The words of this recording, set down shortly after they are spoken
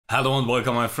Hello and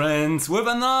welcome my friends with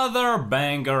another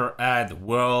banger at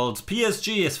Worlds.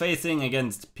 PSG is facing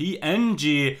against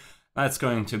PNG. That's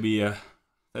going to be a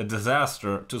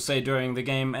disaster to say during the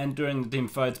game and during the team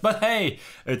fights. But hey,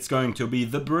 it's going to be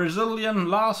the Brazilian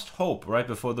last hope right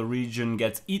before the region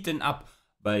gets eaten up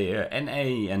by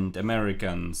NA and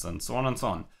Americans and so on and so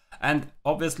on. And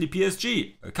obviously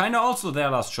PSG, kind of also their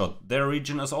last shot. Their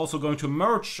region is also going to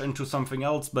merge into something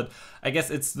else, but I guess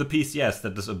it's the PCS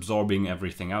that is absorbing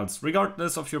everything else.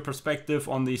 Regardless of your perspective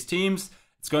on these teams,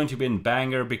 it's going to be a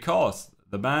banger because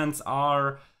the bans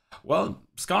are, well,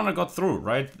 Skarner got through,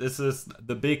 right? This is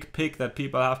the big pick that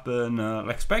people have been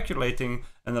like speculating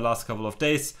in the last couple of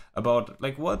days about,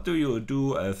 like, what do you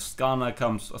do if Skarner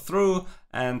comes through?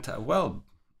 And well,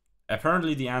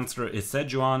 apparently the answer is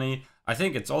Sejuani. I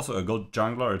think it's also a good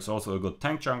jungler, it's also a good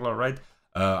tank jungler, right?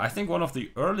 I think one of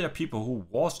the earlier people who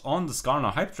was on the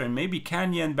Skarner hype train, maybe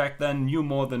Canyon back then, knew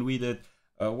more than we did.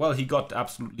 Well, he got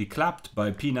absolutely clapped by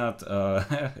Peanut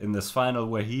in this final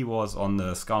where he was on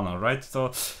the Skarner, right?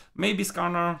 So maybe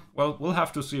Skarner, well, we'll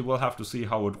have to see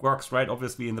how it works, right?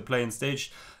 Obviously in the play-in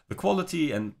stage, the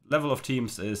quality and level of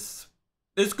teams is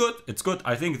good, it's good.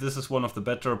 I think this is one of the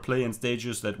better play-in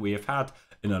stages that we have had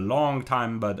in a long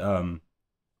time, but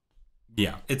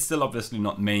yeah, it's still obviously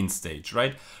not main stage,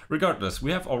 right? Regardless,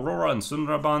 we have Aurora and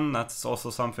Sundraban. That's also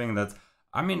something that,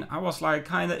 I mean, I was like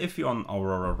kind of iffy on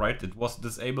Aurora, right? It was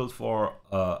disabled for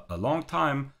a long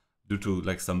time due to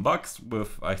like some bugs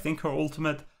with, I think, her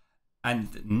ultimate.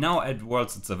 And now at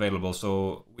Worlds it's available,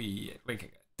 so we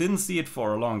like didn't see it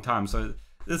for a long time. So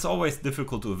it's always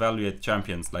difficult to evaluate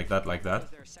champions like that.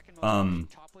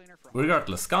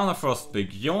 Regardless, Skarner first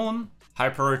pick Yugioh, high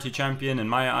priority champion in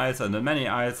my eyes and in many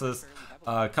eyes, is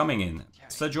coming in.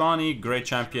 Sejuani, great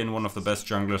champion, one of the best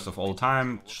junglers of all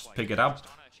time. Just pick it up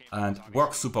and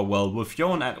works super well with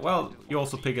Yugioh, and well, you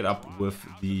also pick it up with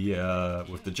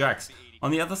the Jax.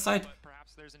 On the other side,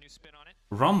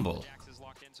 Rumble.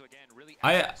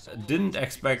 I didn't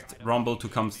expect Rumble to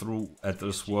come through at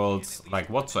this Worlds like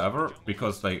whatsoever,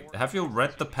 because like, have you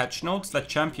read the patch notes? That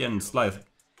champion's like,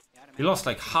 he lost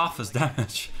like half his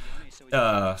damage.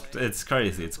 It's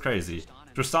crazy, it's crazy.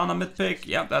 Tristana mid pick,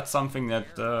 yeah, that's something that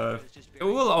it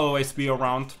will always be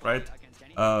around, right?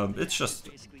 It's just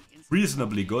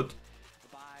reasonably good.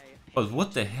 But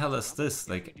what the hell is this?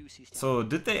 Like, so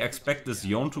did they expect this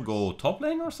Yugioh to go top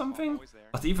lane or something?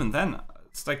 But even then,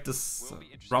 it's like this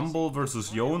Rumble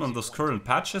versus Yugioh on this current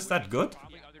patch, is that good?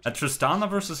 And Tristana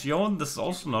versus Yugioh, this is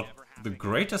also not the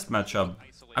greatest matchup.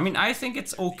 I mean, I think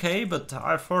it's okay, but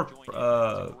I've heard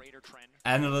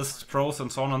analysts, pros,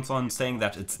 and so on saying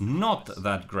that it's not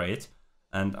that great.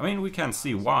 And I mean, we can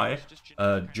see why.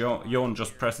 Yugioh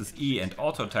just presses E and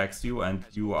auto-attacks you, and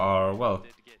you are, well,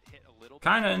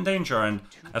 kinda in danger. And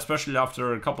especially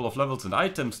after a couple of levels and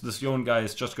items, this Yugioh guy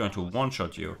is just going to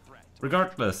one-shot you.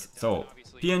 Regardless, so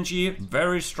PNG,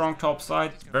 very strong top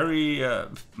side, very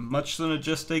much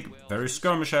synergistic, very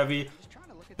skirmish heavy.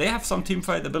 They have some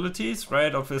teamfight abilities,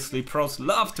 right? Obviously, pros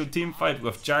love to teamfight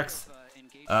with Jax.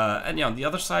 And yeah, on the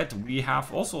other side, we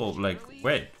have also, like,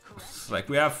 wait, like,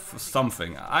 we have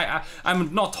something.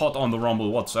 I'm not hot on the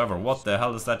Rumble whatsoever. What the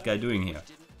hell is that guy doing here?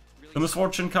 The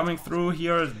Misfortune coming through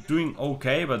here, doing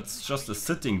okay, but it's just a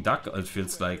sitting duck, it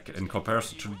feels like, in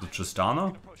comparison to the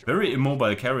Tristana. Very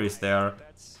immobile carries there.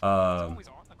 And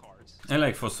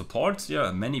like for supports,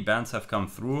 yeah, many bans have come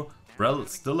through. Rel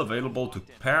still available to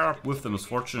pair up with the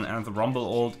Misfortune and the Rumble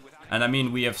ult. And I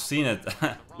mean, we have seen it,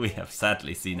 we have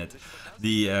sadly seen it.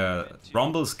 The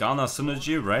Rumble Skarner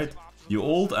synergy, right? You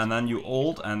ult and then you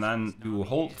ult and then you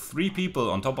hold 3 people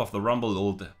on top of the Rumble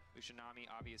ult.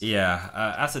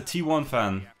 Yeah, as a T1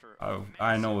 fan,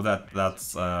 I know that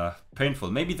that's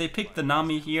painful. Maybe they picked the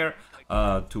Nami here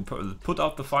to put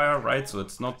out the fire, right? So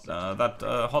it's not that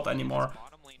hot anymore.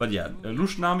 But yeah,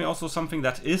 Lushnami also something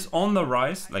that is on the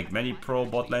rise. Like, many pro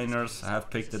bot laners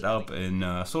have picked it up in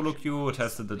solo queue,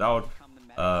 tested it out.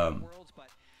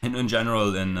 And in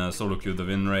general, in solo queue, the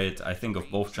win rate, I think, of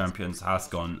both champions has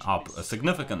gone up a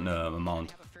significant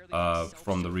amount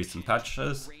from the recent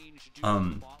patches.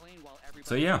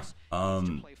 So yeah,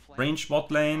 range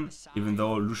bot lane, even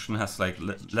though Lucian has like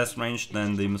less range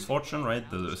than the Misfortune, right?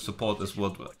 The support is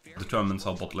what determines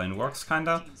how bot lane works,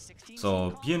 kinda.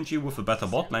 So PNG with a better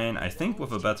bot lane, I think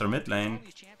with a better mid lane.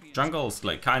 Jungle's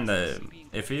like kinda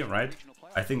iffy, right?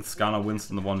 I think Skarner wins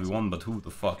in the 1v1, but who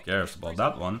the fuck cares about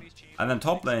that one? And then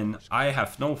top lane, I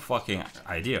have no fucking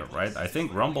idea, right? I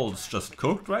think Rumble's just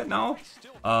cooked right now,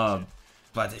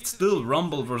 but it's still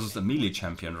Rumble versus a melee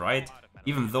champion, right?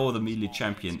 Even though the melee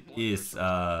champion is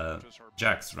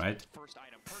Jax, right?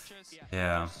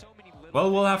 Yeah.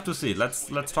 Well, we'll have to see. Let's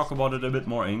talk about it a bit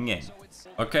more in game.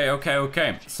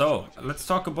 Okay. So let's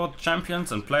talk about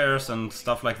champions and players and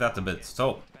stuff like that a bit.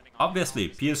 So obviously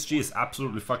PSG is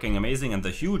absolutely fucking amazing and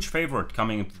the huge favorite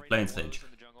coming into the playing stage.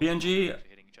 PNG,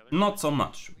 not so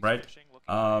much, right?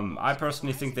 I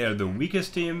personally think they're the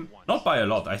weakest team, not by a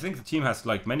lot. I think the team has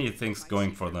like many things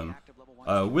going for them.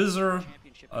 Wiser,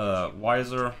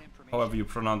 however you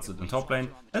pronounce it in top lane,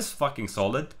 is fucking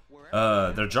solid.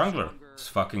 Their jungler is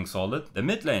fucking solid. The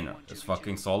mid laner is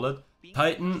fucking solid.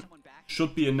 Titan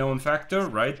should be a known factor,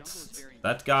 right?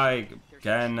 That guy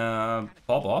can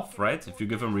pop off, right? If you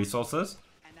give him resources.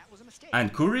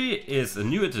 And Curry is a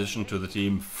new addition to the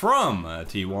team from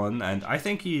T1, and I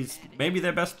think he's maybe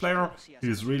their best player.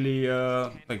 He's really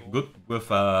like good with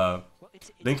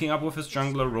linking up with his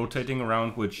jungler, rotating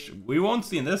around, which we won't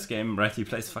see in this game, right? He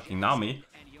plays fucking Nami.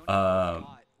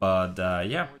 But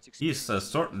yeah, he's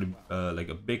certainly like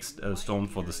a big stone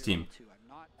for this team.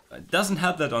 It doesn't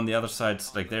help that on the other side,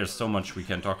 like there's so much we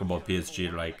can talk about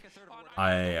PSG. Like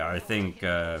I think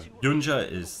Yugioh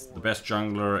is the best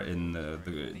jungler in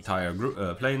the entire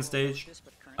group, playing stage.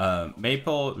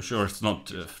 Maple, sure it's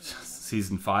not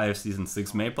season 5, season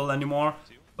 6 Maple anymore,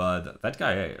 but that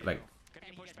guy, like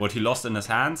what he lost in his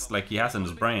hands, like he has in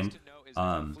his brain.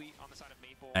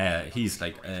 He's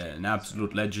like an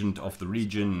absolute legend of the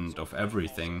region and of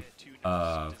everything.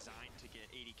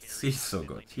 He's so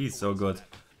good. He's so good.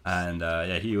 And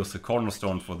yeah, he was the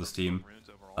cornerstone for this team.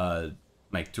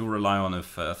 Like to rely on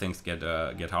if things get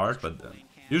hard, but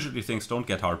usually things don't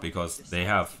get hard because they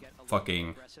have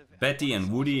fucking Betty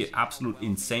and Woody, absolute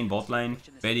insane bot lane.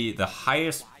 Betty, the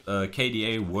highest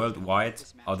KDA worldwide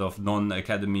out of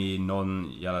non-academy,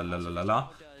 non-yala.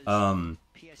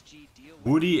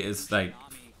 Woody is like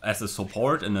as a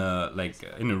support in a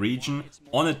region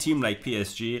on a team like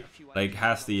PSG, like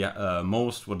has the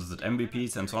most, what is it,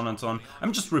 MVPs and so on and so on.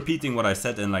 I'm just repeating what I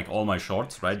said in like all my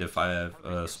shorts, right? If I have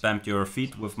spammed your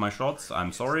feed with my shorts,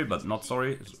 I'm sorry, but not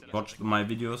sorry. Watch my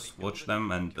videos, watch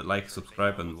them and like,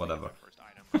 subscribe and whatever.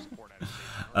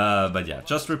 But yeah,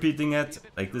 just repeating it,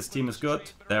 like this team is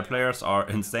good, their players are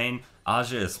insane.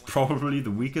 Aja is probably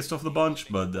the weakest of the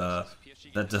bunch, but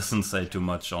that doesn't say too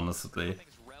much, honestly.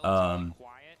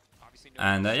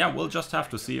 And yeah, we'll just have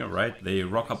to see, right? They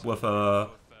rock up with a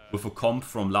comp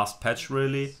from last patch,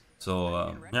 really.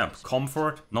 So yeah,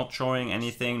 comfort, not showing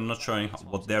anything, not showing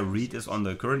what their read is on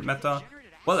the current meta.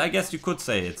 Well, I guess you could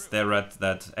say it's their read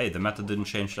that, hey, the meta didn't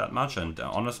change that much, and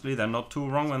honestly, they're not too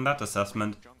wrong in that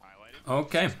assessment.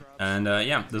 Okay, and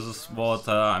yeah, this is what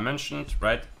I mentioned,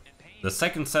 right? The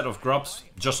second set of grubs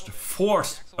just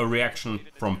force a reaction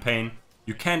from Pain.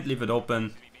 You can't leave it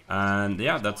open, and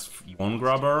yeah, that's one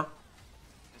grubber.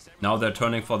 Now they're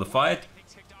turning for the fight,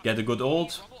 get a good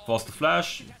ult, force the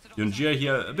flash. Yugioh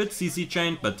here a bit CC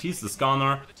chained, but he's the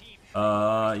scanner.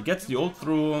 He gets the ult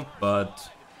through, but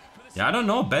yeah, I don't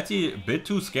know, Betty a bit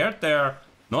too scared there,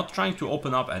 not trying to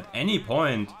open up at any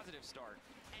point.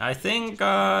 I think,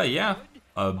 yeah,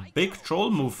 a big troll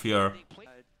move here.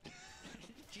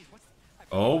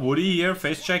 Oh, Woody here,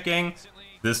 face checking.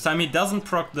 This time he doesn't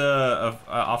proc the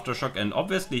aftershock, and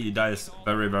obviously he dies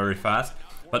very, very fast.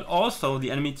 But also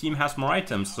the enemy team has more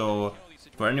items, so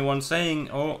for anyone saying,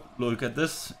 oh, look at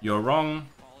this, you're wrong.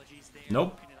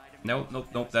 Nope,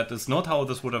 nope, that is not how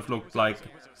this would have looked like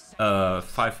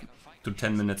 5 to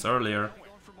 10 minutes earlier.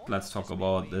 Let's talk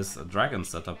about this dragon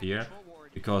setup here,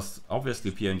 because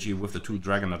obviously PNG with the 2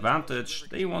 dragon advantage,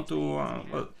 they want to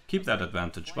well, keep that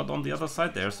advantage. But on the other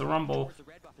side there's the Rumble,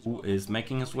 who is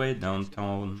making his way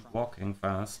downtown, walking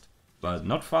fast, but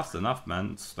not fast enough,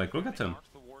 man. It's like, look at him.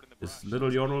 His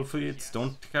little yodel feet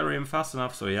don't carry him fast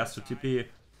enough, so he has to TP.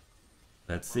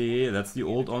 Let's see, that's the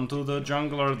ult onto the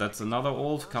jungler, that's another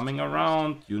ult coming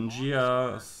around.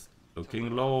 Yugioh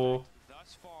looking low.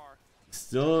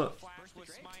 Still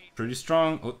pretty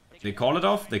strong. Oh, they call it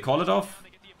off, they call it off.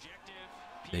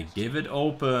 They give it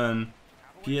open.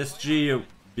 PSG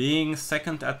being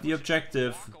second at the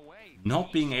objective,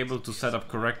 not being able to set up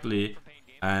correctly.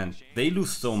 And they lose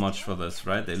so much for this,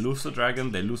 right? They lose the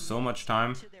dragon, they lose so much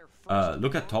time.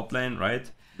 Look at top lane, right?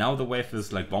 Now the wave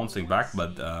is like bouncing back,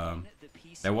 but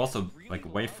there was a like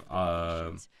wave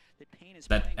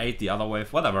that ate the other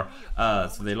wave, whatever.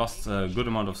 So they lost a good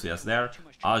amount of CS there.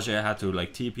 Aja had to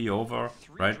like TP over,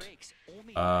 right?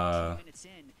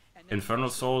 Infernal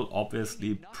Soul,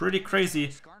 obviously pretty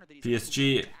crazy.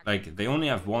 PSG, like they only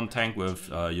have one tank with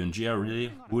Yugioh,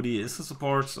 really. Woody is a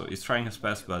support, so he's trying his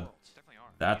best, but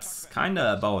that's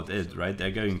kinda about it, right?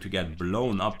 They're going to get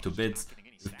blown up to bits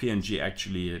if PNG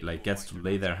actually like gets to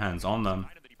lay their hands on them.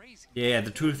 Yeah,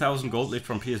 the 2000 gold lead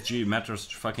from PSG matters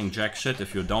fucking jack shit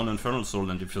if you're down Infernal Soul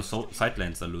and if your side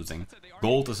lanes are losing.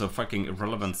 Gold is a fucking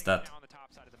irrelevant stat.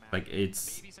 Like,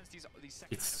 it's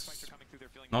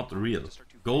not real.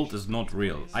 Gold is not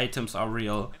real. Items are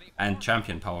real and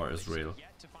champion power is real.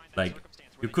 Like,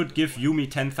 you could give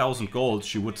Yuumi 10,000 gold,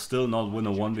 she would still not win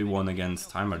a 1v1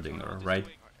 against Heimerdinger, right?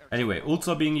 Anyway, ults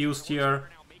are being used here,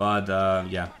 but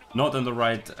yeah, not in the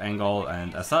right angle,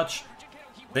 and as such,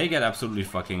 they get absolutely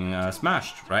fucking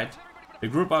smashed, right? They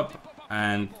group up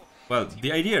and, well,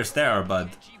 the idea is there, but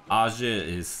AJ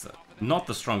is not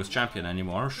the strongest champion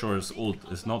anymore. Sure, his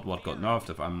ult is not what got nerfed,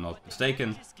 if I'm not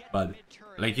mistaken, but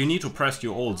like, you need to press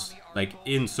your ults like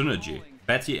in synergy.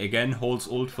 Betty again holds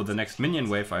ult for the next minion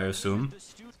wave, I assume.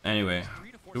 Anyway,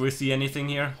 do we see anything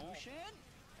here?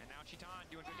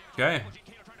 Okay.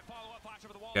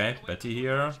 Okay, Betty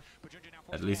here.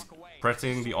 At least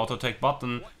pressing the auto tech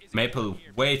button. Maple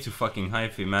way too fucking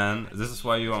hyphy, man. This is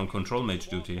why you're on control mage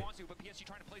duty.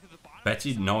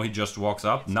 Betty, now he just walks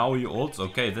up. Now he ults.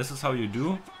 Okay, this is how you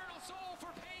do.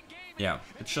 Yeah,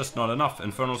 it's just not enough.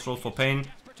 Infernal Soul for pain.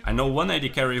 I know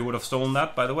 180 carry who would have stolen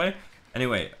that, by the way.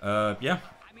 Anyway, yeah.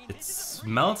 It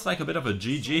smells like a bit of a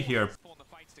GG here.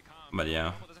 But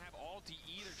yeah.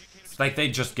 It's like they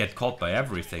just get caught by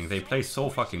everything. They play so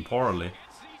fucking poorly.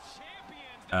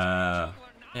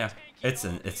 Yeah.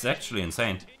 It's actually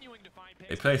insane.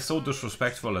 They play so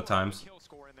disrespectful at times.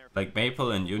 Like,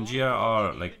 Maple and Yugioh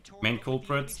are like main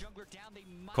culprits.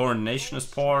 Coordination is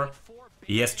poor.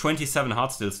 He has 27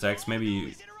 Heartsteel stacks,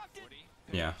 maybe.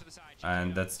 Yeah.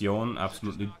 And that's Yone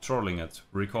absolutely trolling it.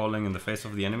 Recalling in the face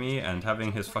of the enemy and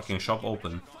having his fucking shop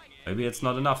open. Maybe it's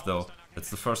not enough though. That's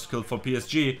the first kill for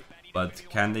PSG. But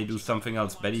can they do something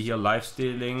else? Betty here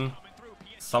lifestealing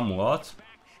somewhat.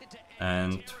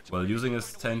 And, well, using his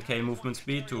 10k movement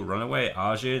speed to run away.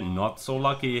 AJ, not so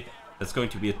lucky. That's going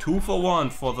to be a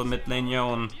 2-for-1 for the mid lane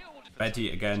Yone.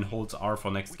 Betty again holds R for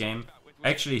next game.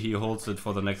 Actually, he holds it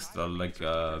for the next,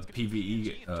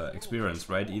 PvE experience,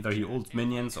 right? Either he ults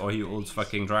minions or he ults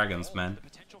fucking dragons, man.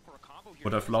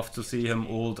 Would have loved to see him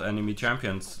ult enemy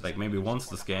champions, like maybe once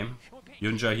this game.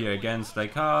 Yugioh here against,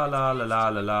 like, ah, la la la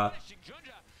la la.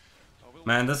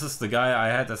 Man, this is the guy I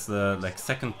had as the like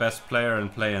second best player in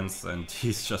play-ins, and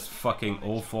he's just fucking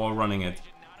 0-4 running it.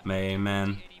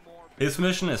 Man. His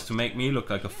mission is to make me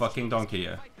look like a fucking donkey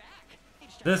here.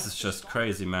 This is just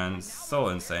crazy, man. It's so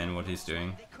insane what he's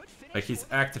doing. Like, he's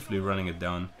actively running it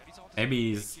down.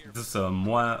 Maybe he's just a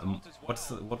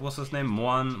what was his name?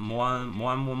 Moan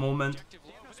moment.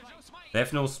 They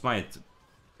have no smite,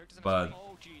 but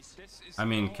I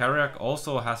mean, Carriac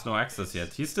also has no access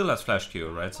yet. He still has flash Q,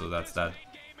 right? So that's that.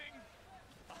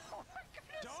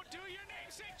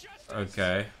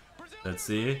 Okay, let's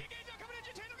see.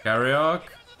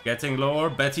 Carriac getting lower.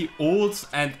 Betty ults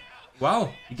and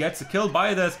wow, he gets a kill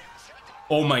by this.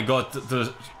 Oh my god,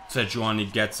 the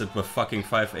Sejuani gets it with fucking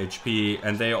 5 HP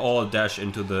and they all dash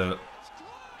into the...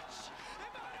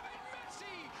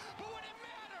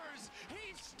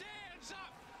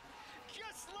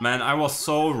 Man, I was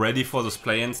so ready for this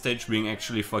play-in stage being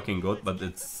actually fucking good, but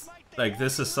it's... like,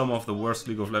 this is some of the worst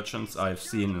League of Legends I've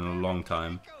seen in a long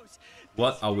time.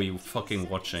 What are we fucking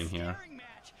watching here?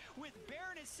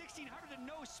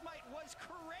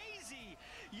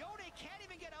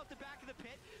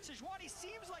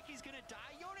 Seems like he's gonna die.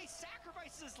 Yone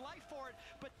sacrifices his life for it,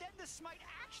 but then the smite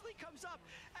actually comes up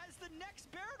as the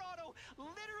next Baron auto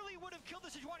literally would have killed the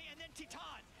Sejuani, and then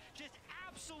Titan, just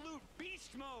absolute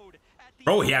beast mode at the...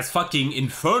 Bro, he has fucking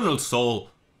Infernal Soul.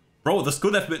 Bro, this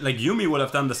could have been, like, Yuumi would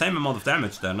have done the same amount of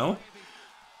damage there, no?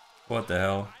 What the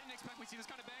hell?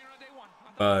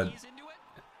 But...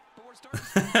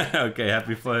 okay,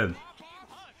 happy for him.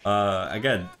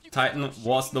 Again, Titan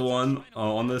was the one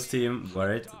on this team,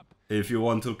 right? If you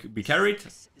want to be carried,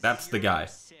 that's the guy.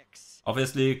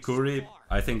 Obviously, Kuri,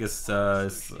 I think, is a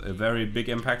very big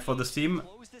impact for this team.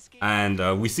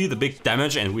 And we see the big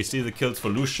damage and we see the kills for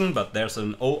Lucian, but there's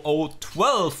an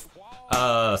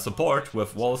 0-0-12 support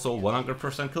with also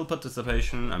 100% kill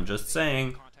participation. I'm just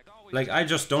saying. Like, I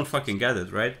just don't fucking get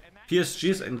it, right?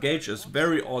 PSG's engage is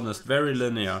very honest, very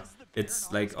linear.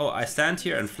 It's like, oh, I stand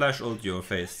here and flash ult your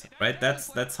face, right?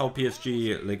 That's how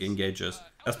PSG like engages,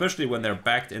 especially when they're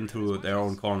backed into their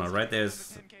own corner, right?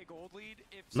 There's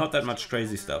not that much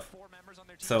crazy stuff,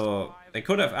 so they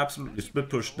could have absolutely split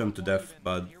pushed them to death,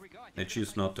 but they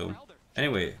choose not to.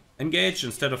 Anyway, engage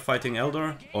instead of fighting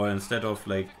Elder, or instead of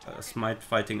like smite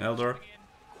fighting Elder,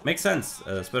 makes sense.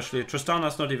 Especially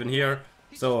Tristana's not even here,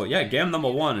 so yeah, game number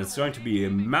 1 is going to be a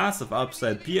massive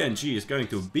upset. PNG is going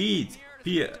to beat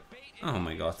Oh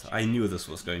my god, I knew this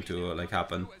was going to like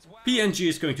happen. PNG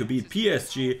is going to beat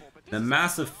PSG a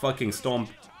massive fucking stomp.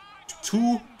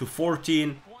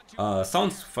 2-14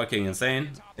 sounds fucking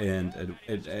insane, and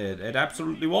it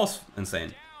absolutely was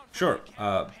insane. Sure,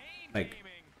 like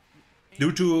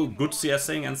due to good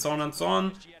CSing and so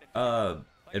on,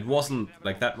 it wasn't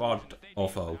like that lot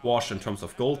of a wash in terms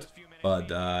of gold, but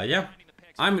yeah,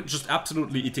 I'm just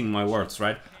absolutely eating my words,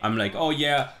 right? I'm like, oh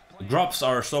yeah, drops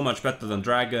are so much better than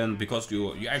dragon because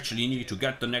you actually need to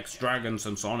get the next dragons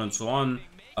and so on.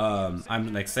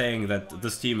 I'm like saying that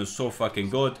this team is so fucking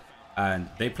good, and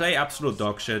they play absolute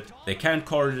dog shit. They can't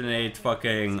coordinate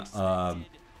fucking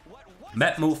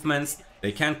map movements.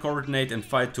 They can't coordinate and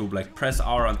fight to like press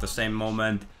R at the same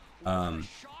moment.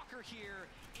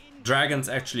 Dragons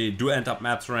actually do end up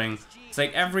mattering. It's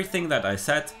like everything that I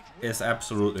said is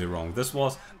absolutely wrong. This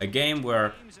was a game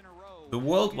where the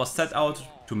world was set out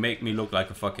to make me look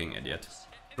like a fucking idiot.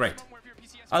 Great.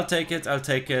 I'll take it, I'll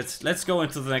take it. Let's go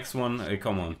into the next one. Hey,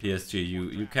 come on, PSG,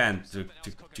 you can't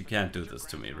do this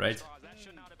to me, right?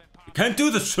 You can't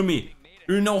do this to me!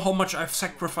 You know how much I've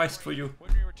sacrificed for you.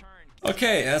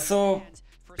 Okay, so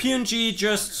PNG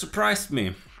just surprised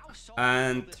me.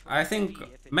 And I think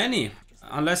many,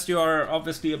 unless you are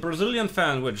obviously a Brazilian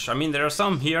fan, which, I mean, there are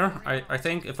some here. I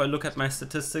think if I look at my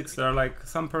statistics, there are like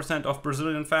some % of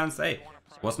Brazilian fans. Hey,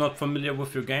 was not familiar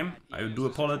with your game. I do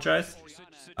apologize.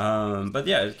 But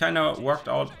yeah, it kind of worked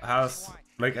out as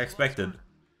like expected.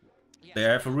 They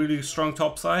have a really strong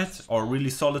top side, or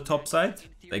really solid top side.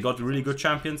 They got really good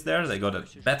champions there. They got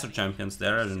better champions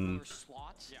there in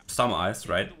some eyes,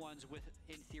 right?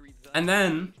 And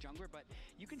then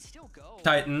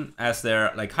Titan, as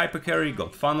their like hyper carry,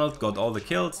 got funneled, got all the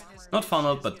kills. Not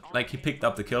funneled, but like he picked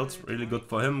up the kills. Really good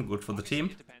for him, good for the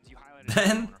team.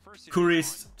 Then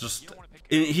Kuri's just,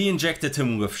 he injected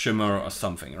him with Shimmer or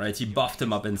something, right? He buffed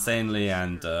him up insanely,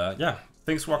 and yeah,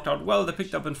 things worked out well. They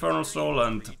picked up Infernal Soul,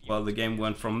 and well, the game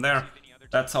went from there.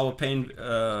 That's how a pain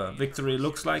victory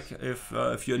looks like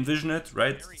if you envision it,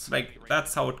 right? It's like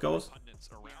that's how it goes.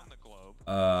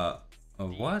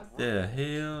 What the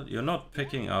hell? You're not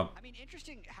picking up. I mean,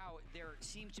 interesting how there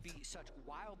seems to be such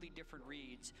wildly different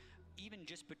reads, even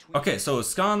just between. Okay, so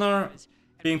Skarner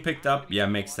being picked up, yeah,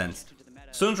 makes sense.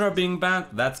 Syndra being banned,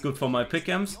 that's good for my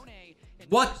pick'ems.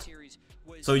 What?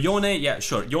 So Yone, yeah,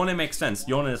 sure, Yone makes sense.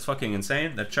 Yone is fucking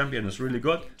insane. That champion is really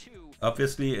good.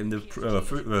 Obviously, in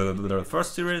the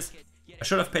first series, I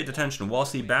should have paid attention.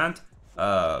 Was he banned?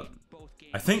 I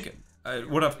think it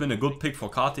would have been a good pick for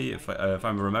Kati if I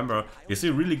remember. He's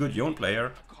a really good Yone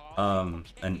player,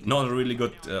 and not a really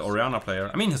good Orianna player.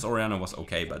 I mean, his Orianna was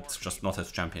okay, but it's just not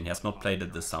his champion. He has not played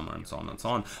it this summer, and so on and so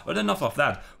on. But enough of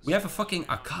that. We have a fucking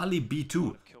Akali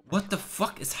B2. What the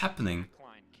fuck is happening?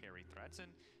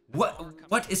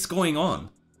 What is going on?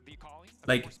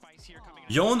 Like,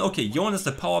 Yone, okay, Yone is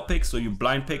the power pick, so you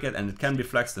blind pick it and it can be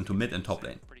flexed into mid and top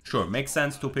lane. Sure, makes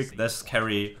sense to pick this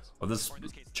carry or this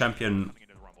champion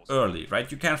early, right?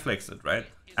 You can flex it, right?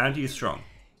 And he's strong.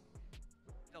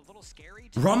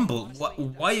 Rumble,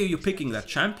 why are you picking that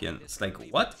champion? It's like,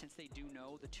 what?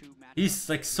 He's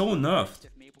like so nerfed.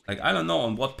 Like, I don't know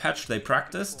on what patch they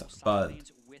practiced, but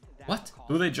what?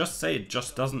 Do they just say it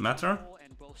just doesn't matter?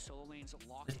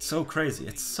 It's so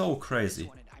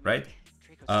crazy, right?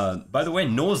 By the way,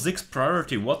 no Ziggs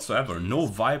priority whatsoever, no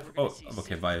Vibe. Oh,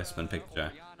 okay, Vibe has been picked, yeah.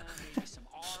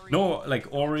 No, like,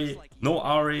 Ori, no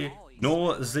Ari,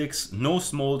 no Ziggs, no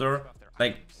Smolder.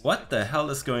 Like, what the hell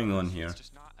is going on here?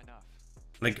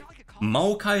 Like,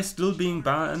 Maokai still being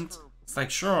banned? It's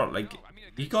like, sure, like,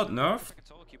 he got nerfed,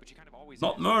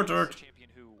 not murdered.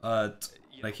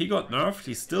 Like, he got nerfed,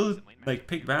 he's still, like,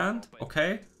 pick banned,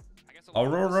 okay.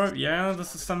 Aurora, yeah,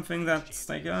 this is something that's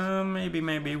like,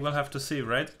 maybe we'll have to see,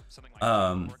 right?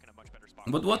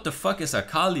 But what the fuck is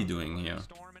Akali doing here?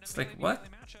 It's like, what?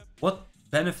 What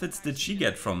benefits did she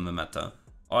get from the meta?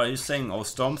 Are you saying, oh,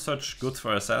 Storm Surge good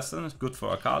for Assassin, good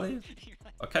for Akali?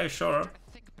 Okay, sure.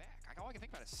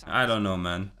 I don't know,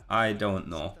 man. I don't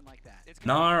know.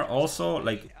 Gnar also,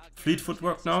 like, Fleet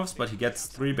Footwork nerfs, but he gets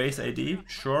 3 base AD.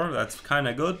 Sure, that's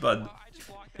kinda good, but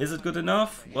is it good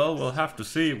enough? Well, we'll have to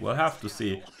see,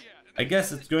 I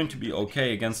guess it's going to be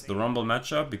okay against the Rumble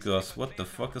matchup, because what the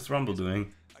fuck is Rumble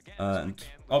doing? And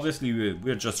obviously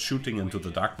we're just shooting into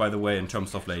the dark, by the way, in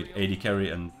terms of like AD carry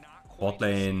and bot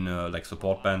lane, like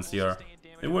support bans here.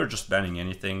 They were just banning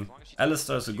anything.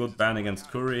 Alistar is a good ban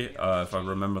against Kuri, if I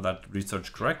remember that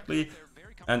research correctly.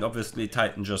 And obviously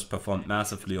Titan just performed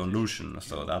massively on Lucian,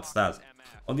 so that's that.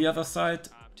 On the other side,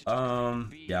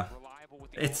 yeah.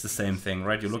 It's the same thing,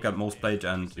 right? You look at most played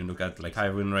and you look at like high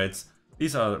win rates.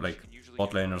 These are like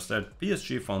bot laners that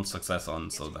PSG found success on,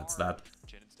 so that's that.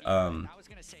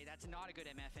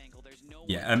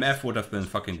 Yeah, MF would have been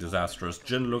fucking disastrous.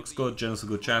 Jhin looks good, Jhin is a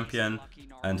good champion,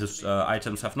 and his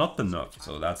items have not been nerfed,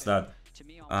 so that's that.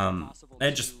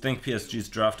 I just think PSG's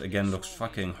draft again looks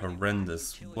fucking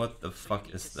horrendous. What the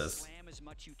fuck is this?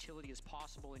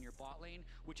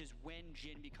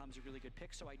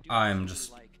 I'm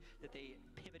just...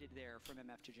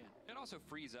 It also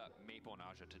frees up Maple and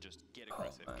Aja to just get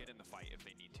aggressive, get in the fight if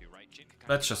they need to, right?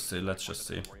 Let's just see, let's just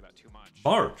see.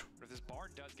 Bard.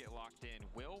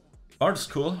 Bard's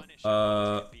cool.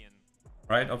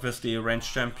 Right, obviously a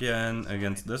ranged champion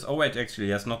against this. Oh wait, actually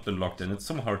he has not been locked in. It's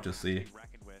so hard to see.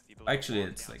 Actually,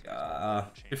 it's like,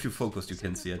 if you focus you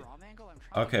can see it.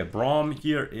 Okay, Braum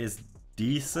here is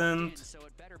decent.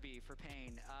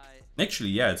 Actually,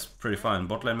 yeah, it's pretty fine.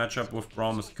 Bot lane matchup with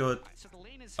Braum is good.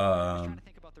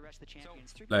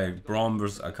 Like Braum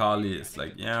versus Akali is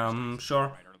like, yeah, I'm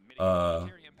sure.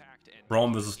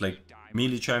 Braum versus like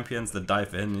melee champions that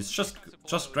dive in, it's just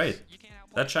great.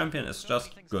 That champion is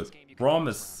just good. Braum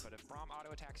is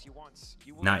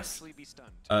nice.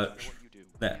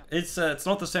 Yeah, it's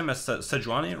not the same as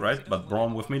Sejuani, right? But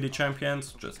Braum with melee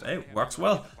champions just, hey, works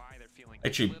well.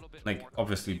 Actually, like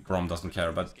obviously Braum doesn't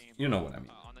care, but you know what I mean.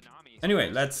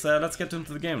 Anyway, let's get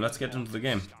into the game.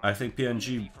 I think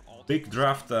PNG big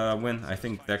draft win. I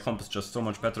think their comp is just so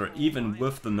much better, even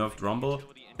with the nerfed Rumble.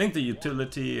 I think the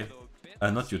utility,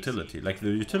 not utility, like the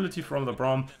utility from the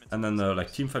Braum and then the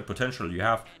like teamfight potential you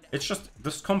have. It's just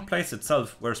this comp plays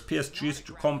itself, whereas PSG's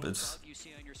comp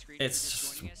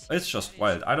it's just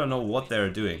wild. I don't know what they're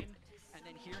doing.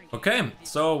 Okay,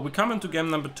 so we come into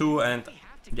game number 2 and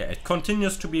yeah, it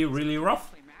continues to be really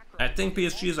rough. I think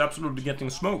PSG is absolutely getting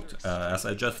smoked, as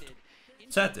I just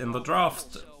said in the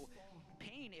draft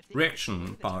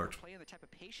reaction part.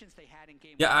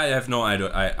 Yeah, I have no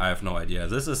idea. I have no idea.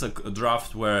 This is a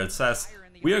draft where it says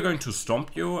we are going to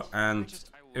stomp you, and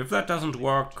if that doesn't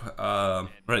work,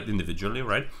 right, individually,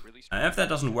 right? And if that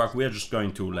doesn't work, we are just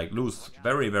going to like lose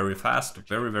very, very fast,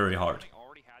 very, very hard.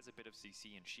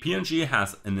 PNG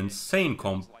has an insane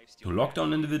comp to lock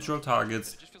down individual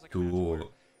targets, to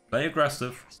play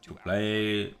aggressive, to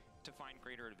play...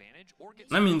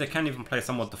 I mean, they can even play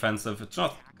somewhat defensive. It's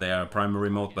not their primary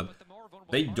mode, but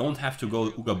they don't have to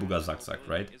go Ooga Booga Zack Zack,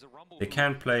 right? They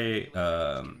can play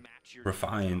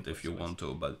refined if you want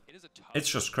to, but it's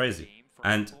just crazy.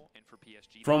 And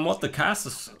from what the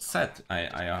casters said,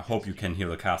 I hope you can hear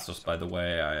the casters, by the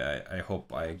way. I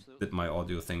hope I did my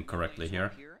audio thing correctly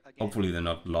here. Hopefully they're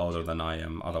not louder than I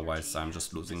am, otherwise I'm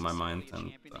just losing my mind.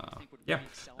 And yeah,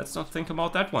 let's not think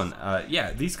about that one.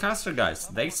 Yeah, these caster guys,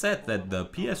 they said that the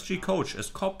PSG coach is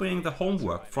copying the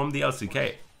homework from the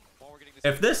LCK.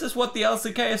 If this is what the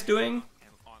LCK is doing,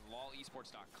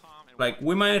 like,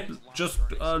 we might just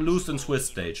lose in Swiss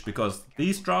stage, because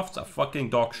these drafts are fucking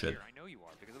dog shit.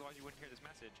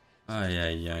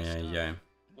 Yeah.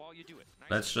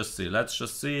 Let's just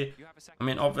see. I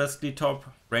mean, obviously top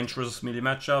range versus melee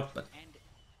matchup, but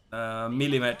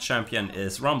melee match champion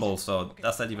is Rumble, so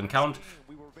does that even count?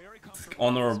 It's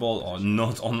honorable or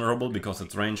not honorable because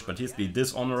it's ranged, but he's the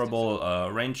dishonorable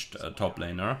ranged top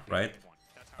laner, right?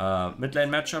 Mid lane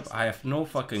matchup, I have no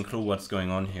fucking clue what's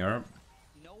going on here.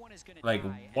 Like,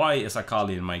 why is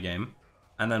Akali in my game?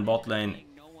 And then bot lane,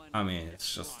 I mean,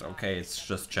 it's just, okay, it's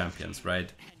just champions,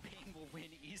 right?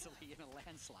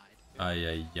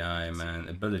 Man,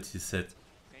 abilities hit.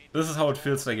 This is how it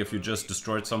feels like if you just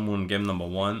destroyed someone in game number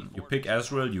 1. You pick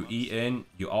Ezreal, you E in,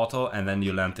 you auto, and then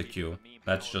you land the Q.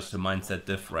 That's just a mindset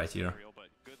diff right here.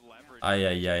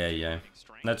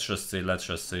 Let's just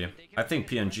see. I think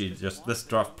PNG, just this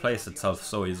draft plays itself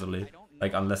so easily.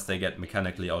 Like, unless they get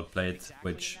mechanically outplayed,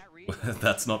 which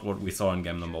that's not what we saw in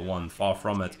game number 1, far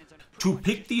from it. To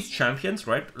pick these champions,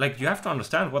 right? Like, you have to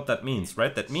understand what that means,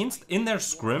 right? That means in their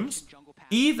scrims,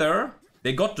 either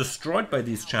they got destroyed by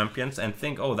these champions and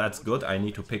think, oh, that's good, I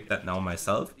need to pick that now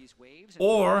myself.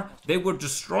 Or they were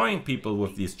destroying people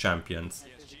with these champions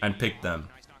and picked them.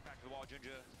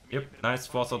 Yep, nice,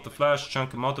 force out the flash,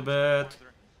 chunk him out a bit.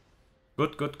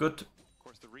 Good.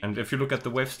 And if you look at the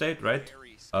wave state, right?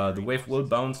 The wave will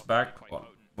bounce back, or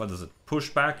what is it? Push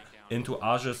back into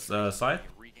Aja's side.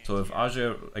 So if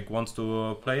Aja like wants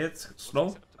to play it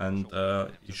slow, and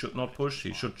he should not push,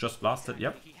 he should just blast it.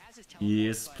 Yep, he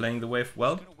is playing the wave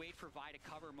well.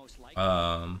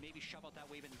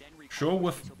 Sure,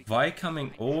 with Vi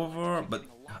coming over, but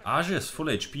Aja is full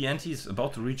HP and he's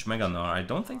about to reach Mega Gnar. I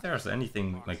don't think there's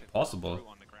anything like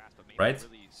possible, right?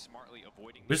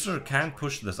 Wizard can't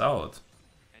push this out.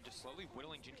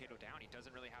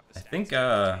 I think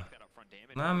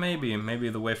maybe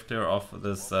the wave clear off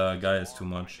this guy is too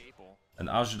much, and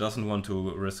Aja doesn't want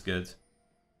to risk it.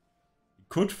 He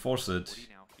could force it,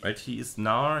 right? He is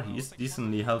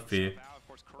decently healthy,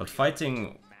 but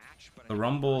fighting the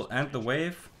Rumble and the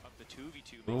Wave,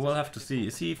 we will have to see.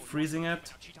 Is he freezing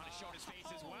it?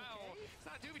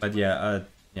 But yeah,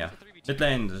 mid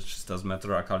lane, it just doesn't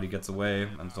matter. Akali gets away,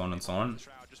 and so on and so on.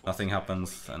 Nothing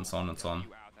happens, and so on and so on.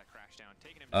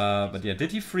 But yeah,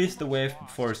 did he freeze the Wave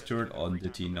before his turret, or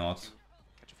did he not?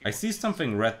 I see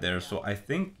something red there, so I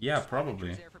think, yeah,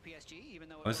 probably.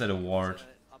 Or is that a ward?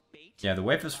 Yeah, the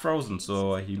Wave is frozen,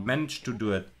 so he managed to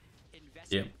do it.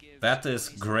 Yeah, that is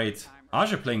great.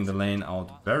 Aja playing the lane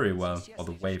out very well, or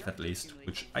the Wave at least,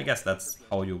 which I guess that's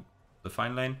how you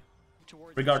define lane.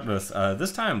 Regardless,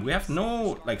 this time we have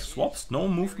no like swaps, no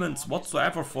movements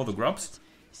whatsoever for the grubs.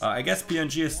 I guess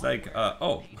PNG is like,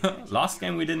 oh, last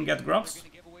game we didn't get grubs,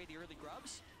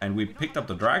 and we picked up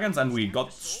the dragons and we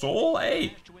got soul.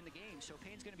 Hey,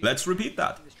 let's repeat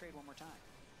that.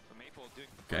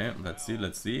 Okay,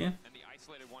 let's see.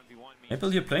 Maple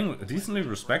here playing decently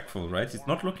respectful, right? He's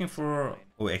not looking for...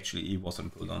 Oh, actually, he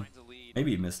wasn't pulled on.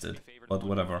 Maybe he missed it, but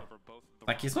whatever.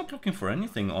 Like, he's not looking for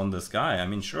anything on this guy. I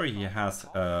mean, sure, he has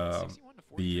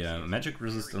the magic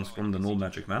resistance from the null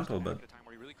magic mantle, but...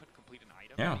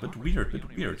 Yeah, a bit weird, It's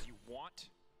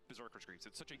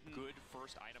such a good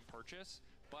first item purchase,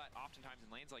 but oftentimes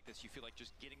in lanes like this, you feel like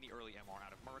just getting the early MR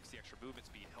out of Mercs, the extra movement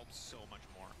speed helps so much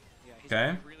more.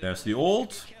 Okay, there's the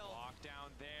ult.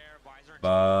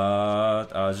 But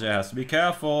Aja has to be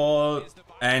careful.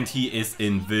 And he is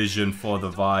in vision for the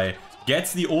Vi.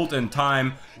 Gets the ult in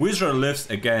time. Wizard lives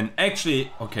again.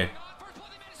 Actually, okay.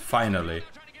 Finally.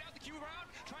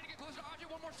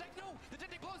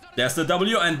 There's the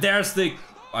W and there's the...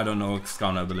 I don't know,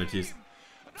 counter abilities.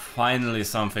 Finally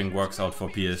something works out for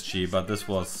PSG. But this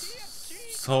was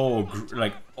so,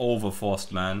 like,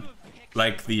 overforced, man.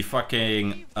 Like the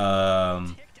fucking...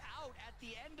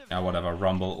 yeah, whatever,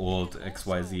 Rumble, ult,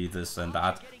 XYZ, this and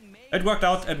that. It worked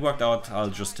out, I'll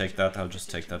just take that, I'll just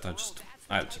take that.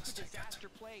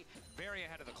 Very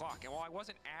ahead of the clock. And while I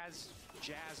wasn't as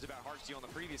jazzed about Heartsteel in the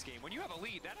previous game, when you have a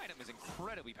lead, that item is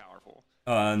incredibly powerful.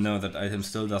 No, that item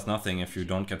still does nothing if you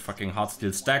don't get fucking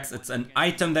Heartsteel stacks. It's an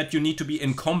item that you need to be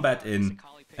in combat in.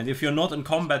 And if you're not in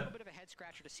combat,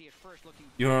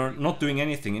 you're not doing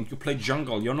anything. And you play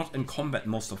jungle, you're not in combat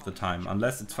most of the time.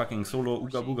 Unless it's fucking solo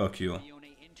Ooga Booga Q.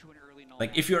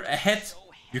 Like, if you're ahead,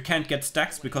 you can't get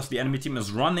stacks because the enemy team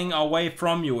is running away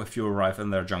from you if you arrive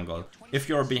in their jungle. If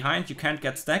you're behind, you can't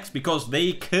get stacks because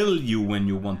they kill you when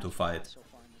you want to fight.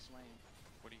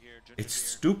 It's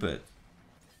stupid.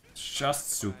 It's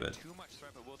just stupid.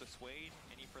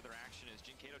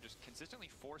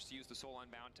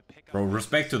 Bro,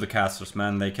 respect to the casters,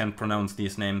 man. They can pronounce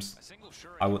these names.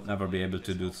 I would never be able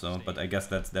to do so, but I guess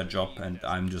that's their job and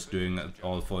I'm just doing it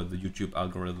all for the YouTube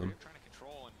algorithm.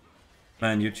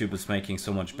 Man, YouTube is making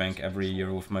so much bank every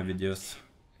year with my videos.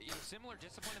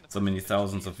 So many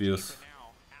thousands of views.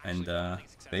 And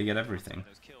they get everything.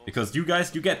 Because you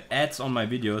guys, you get ads on my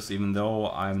videos, even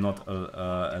though I'm not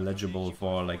eligible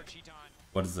for, like,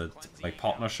 what is it, like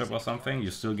partnership or something. You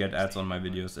still get ads on my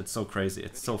videos. It's so crazy.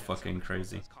 It's so fucking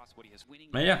crazy.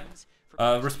 But yeah,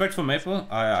 respect for Maple.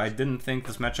 I didn't think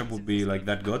this matchup would be like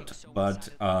that good. But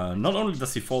not only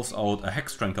does he force out a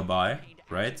Hexdrinker buy,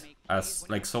 right? As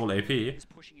like sole AP,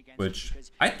 which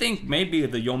I think maybe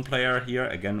the Yone player here,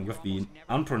 again with the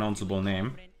unpronounceable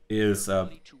name, is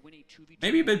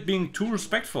maybe a bit being too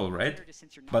respectful, right?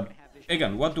 But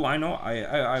again, what do I know?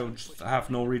 I just have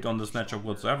no read on this matchup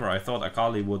whatsoever. I thought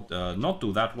Akali would not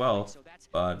do that well,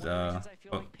 but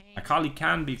Akali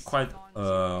can be quite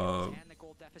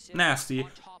nasty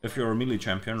if you're a melee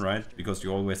champion, right? Because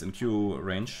you're always in Q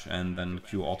range and then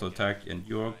Q auto attack and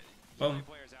you're, well,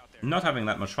 not having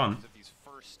that much fun.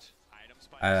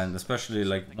 And especially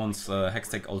like once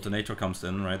Hextech Alternator comes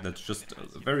in, right? That's just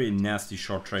a very nasty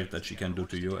short trade that she can do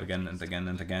to you again and again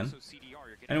and again.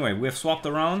 Anyway, we have swapped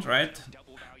around, right?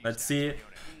 Let's see.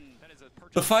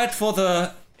 The fight for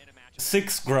the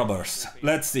 6 grubbers.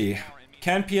 Let's see.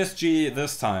 Can PSG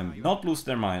this time not lose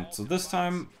their mind? So this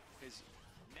time...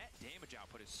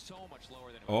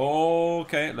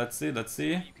 Okay, let's see.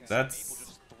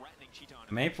 That's...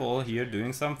 Maple here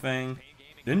doing something.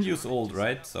 Didn't use ult,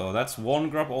 right? So that's 1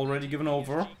 grub already given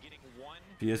over.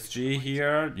 PSG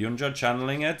here, Yugioh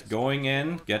channeling it, going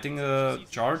in, getting a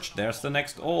charge. There's the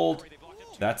next ult.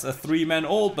 That's a 3-man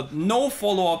ult, but no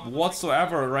follow-up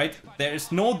whatsoever, right? There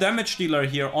is no damage dealer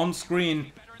here on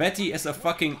screen. Betty is a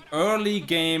fucking early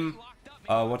game.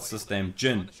 What's his name?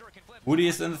 Jin. Woody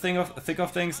is in the thick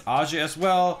of things. Aja as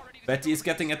well. Betty is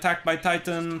getting attacked by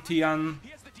Titan. Tian.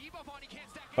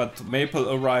 But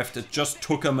Maple arrived. It just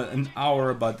took him an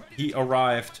hour, but he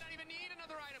arrived.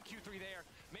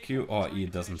 Q or E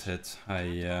doesn't hit.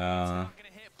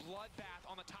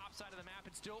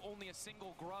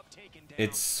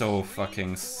 It's so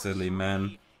fucking silly,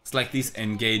 man. It's like these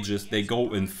engages, they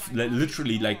go in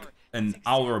literally like an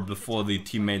hour before the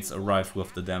teammates arrive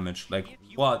with the damage. Like,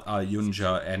 what are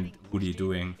Yugioh and Woody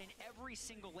doing?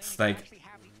 It's like,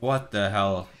 what the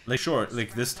hell? Like, sure,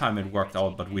 like this time it worked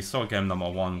out, but we saw game number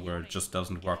 1 where it just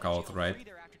doesn't work out, right?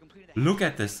 Look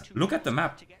at this. Look at the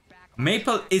map.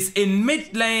 Maple is in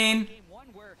mid lane.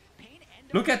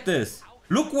 Look at this.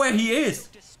 Look where he is.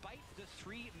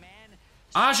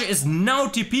 Arge is now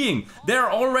TPing.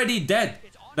 They're already dead.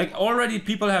 Like, already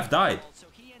people have died.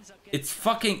 It's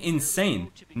fucking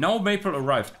insane. Now Maple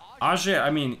arrived. Arge, I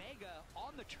mean,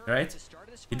 right?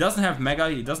 He doesn't have Mega,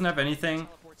 he doesn't have anything,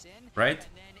 right?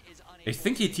 I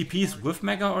think he TPs with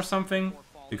Mega or something,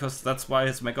 because that's why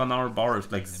his Mega now bar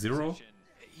is like 0.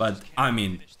 But, I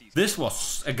mean, this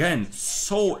was, again,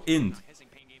 so int.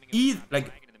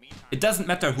 Like, it doesn't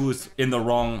matter who's in the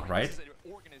wrong, right?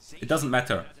 It doesn't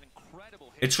matter.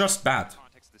 It's just bad.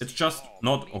 It's just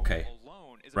not okay,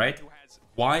 right?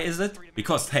 Why is it?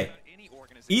 Because, hey,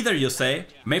 either you say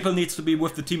Maple needs to be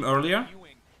with the team earlier,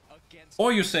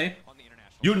 or you say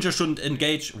Yugioh shouldn't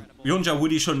engage, Yugioh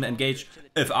Woody shouldn't engage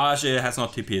if Arge has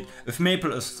not TP'd. If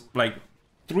Maple is like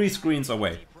 3 screens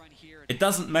away. It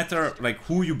doesn't matter like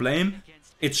who you blame,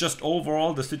 it's just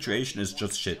overall the situation is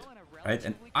just shit, right?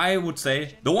 And I would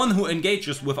say the one who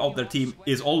engages without their team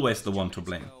is always the one to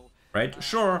blame, right?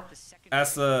 Sure,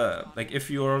 as like if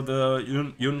you're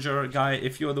the Yugioh guy,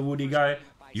 if you're the Woody guy,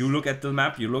 you look at the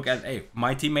map, you look at, hey,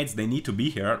 my teammates, they need to be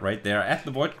here, right? They're at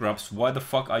the Void Grubs, why the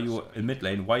fuck are you in mid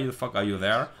lane? Why the fuck are you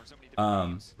there?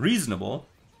 Reasonable.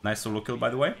 Nice solo kill, by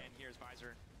the way.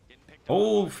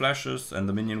 Oh, flashes, and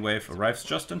the minion wave arrives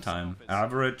just in time.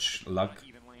 Average luck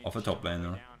of a top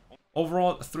laner.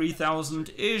 Overall,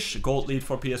 3,000-ish gold lead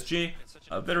for PSG.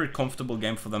 A very comfortable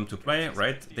game for them to play,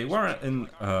 right? They were in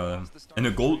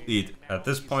a gold lead at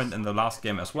this point in the last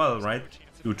game as well, right?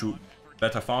 Due to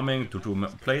better farming, due to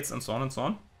plates and so on and so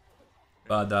on.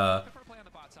 But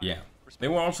yeah, they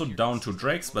were also down to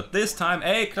Drakes, but this time,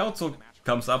 hey, Cloudsoul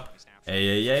comes up.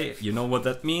 Hey, you know what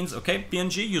that means? Okay,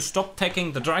 PNG, you stop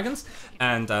taking the dragons,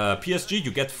 and PSG, you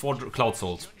get 4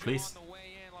 Cloudsouls, please.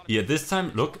 Yeah, this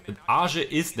time, look, Arge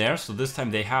is there, so this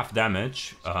time they have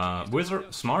damage.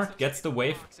 Wizard, smart, gets the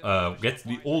wave, gets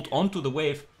the ult onto the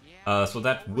wave, so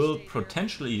that will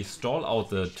potentially stall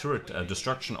out the turret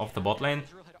destruction of the bot lane.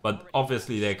 But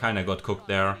obviously they kind of got cooked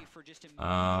there.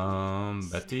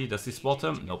 Betty, does he spot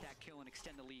him? Nope.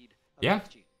 Yeah,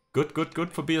 good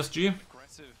for PSG.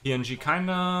 PNG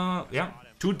kinda, yeah,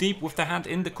 too deep with the hand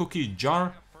in the cookie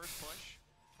jar.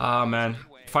 Ah, man.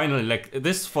 Finally, like,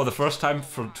 this for the first time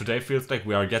from today feels like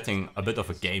we are getting a bit of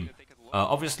a game.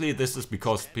 Obviously, this is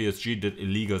because PSG did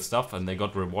illegal stuff and they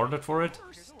got rewarded for it.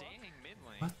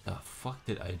 What the fuck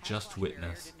did I just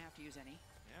witness?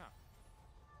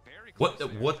 What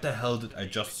the hell did I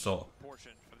just saw?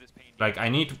 Like,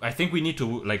 I think we need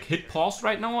to, like, hit pause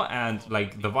right now, and,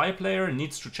 like, the Vi player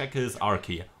needs to check his R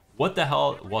key. What the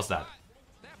hell was that?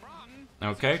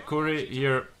 Okay, Curry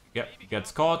here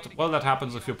gets caught. Well, that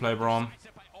happens if you play Braum.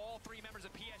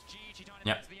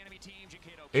 Yeah.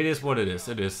 It is what it is.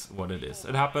 It is what it is.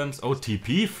 It happens. Oh,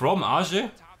 TP from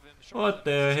Arge? What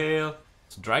the hell?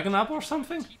 Is Dragon up or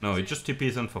something? No, he just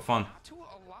TPs in for fun.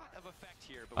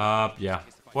 Yeah.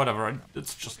 Whatever.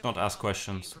 Let's just not ask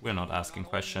questions. We're not asking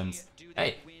questions.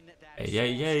 Hey.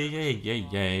 Hey,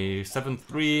 yay.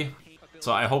 7-3.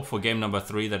 So I hope for game number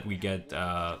 3 that we get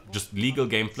just legal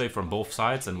gameplay from both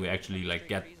sides, and we actually like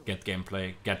get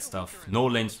gameplay, get stuff. No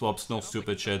lane swaps, no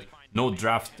stupid shit, no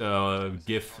draft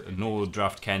GIF, no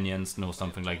draft canyons, no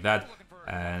something like that.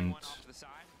 And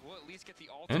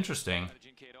interesting.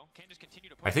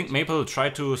 I think Maple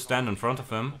tried to stand in front of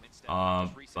him,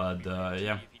 but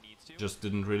yeah, just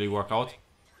didn't really work out.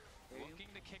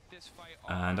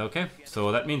 And okay,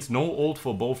 so that means no ult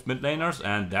for both mid laners,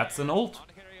 and that's an ult.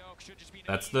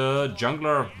 That's the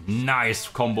jungler. Nice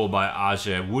combo by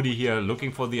Arge. Woody here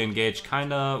looking for the engage.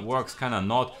 Kinda works, kinda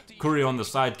not. Curry on the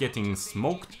side getting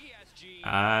smoked.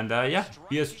 And yeah,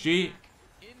 PSG,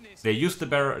 they use the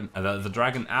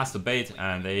dragon as the bait,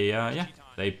 and they yeah,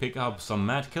 they pick up some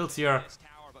mad kills here.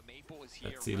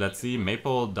 Let's see.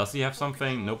 Maple, does he have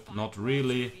something? Nope, not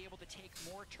really.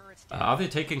 Are they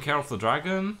taking care of the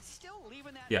dragon?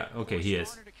 Yeah, okay, he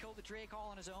is.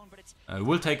 It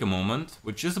will take a moment,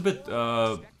 which is a bit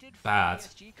bad.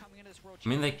 I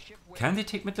mean, can they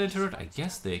take mid lane turret? I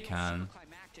guess they can.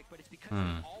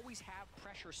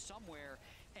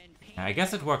 I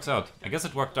guess it works out. I guess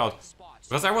it worked out.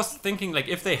 Because I was thinking, like,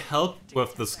 if they helped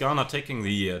with the Skarner taking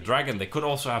the dragon, they could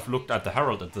also have looked at the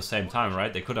Herald at the same time,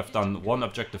 right? They could have done one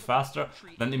objective faster,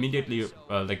 then immediately,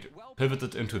 like,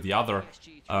 pivoted into the other.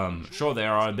 Sure, they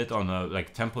are a bit on a,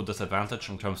 like, tempo disadvantage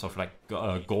in terms of, like,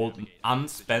 gold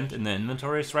unspent in their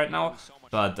inventories right now.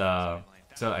 But,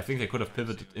 still, I think they could have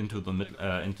pivoted into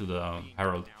the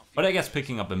Herald. But I guess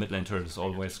picking up a mid lane turret is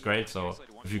always great, so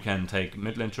if you can take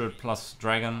mid lane turret plus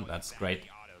dragon, that's great.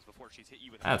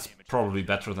 That's probably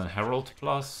better than Herald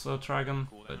plus dragon,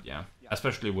 but yeah,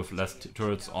 especially with less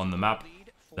turrets on the map,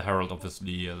 the Herald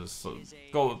obviously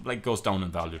goes down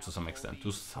in value to some extent.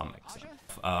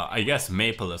 I guess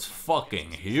Maple is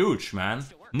fucking huge, man.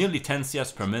 Nearly 10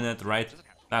 CS per minute, right?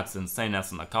 That's insane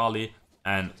as an Akali.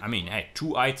 And I mean, hey,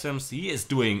 2 items, he is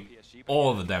doing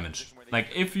all the damage. Like,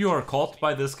 if you are caught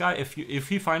by this guy, if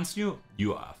he finds you,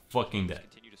 you are fucking dead.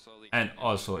 And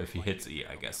also if he hits E,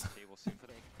 I guess.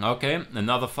 Okay,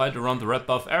 another fight around the red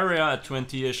buff area at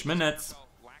 20-ish minutes.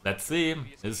 Let's see,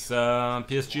 is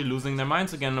PSG losing their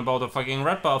minds again about a fucking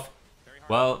red buff?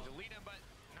 Well,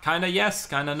 kinda yes,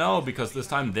 kinda no, because this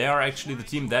time they are actually the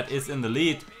team that is in the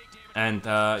lead. And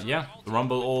yeah, the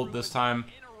Rumble ult this time.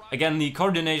 Again, the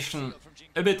coordination,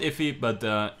 a bit iffy, but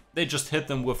they just hit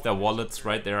them with their wallets,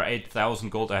 right? They are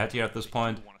 8,000 gold ahead here at this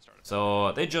point.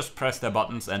 So they just press their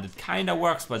buttons and it kinda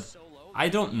works, but I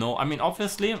don't know. I mean,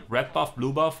 obviously, red buff,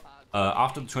 blue buff,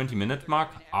 after the 20-minute mark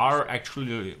are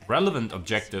actually relevant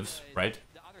objectives, right?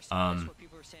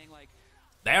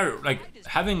 They're like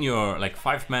having your like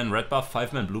 5-man red buff,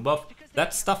 5-man blue buff.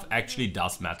 That stuff actually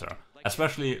does matter,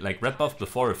 especially like red buff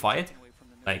before a fight.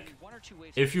 Like,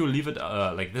 if you leave it,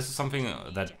 like this is something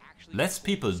that less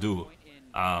people do,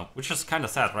 which is kind of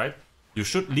sad, right? You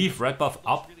should leave red buff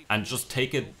up and just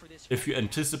take it if you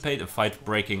anticipate a fight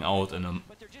breaking out in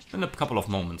a couple of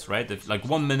moments, right? If, like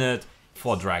 1 minute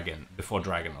before dragon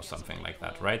or something like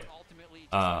that, right?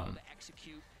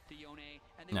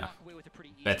 Yeah,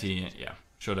 Betty, yeah,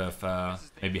 should have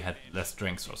maybe had less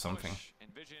drinks or something.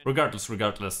 Regardless,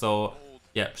 so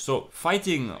yeah, so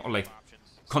fighting or like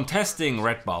contesting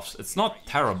red buffs, it's not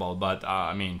terrible, but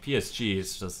I mean, PSG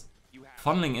is just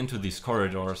funneling into these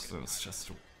corridors, it's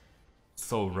just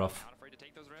so rough.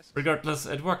 Regardless,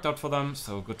 it worked out for them,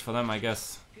 so good for them, I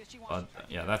guess. But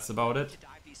yeah, that's about it.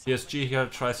 PSG here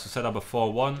tries to set up a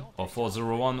 4-1 or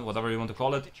 4-0-1, whatever you want to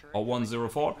call it, or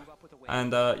 1-0-4.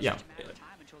 And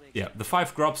yeah, the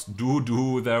 5 grubs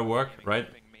do their work, right?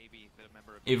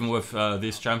 Even with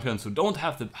these champions who don't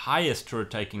have the highest turret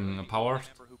taking power,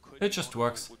 it just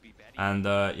works. And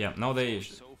yeah, now they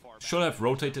should have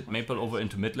rotated Maple over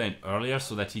into mid lane earlier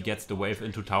so that he gets the wave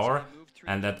into tower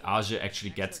and that Aje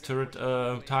actually gets turret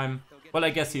time. Well,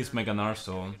 I guess he's Mega Gnar,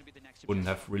 so wouldn't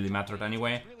have really mattered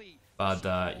anyway. But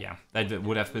yeah, that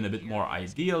would have been a bit more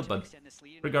ideal, but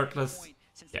regardless,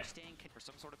 yeah.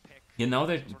 Yeah, now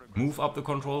they move up the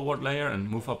control ward layer and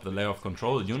move up the layer of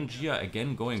control. Yugioh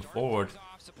again going forward,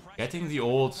 getting the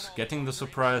ult, getting the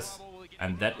surprise,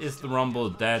 and that is the Rumble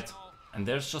dead. And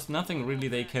there's just nothing really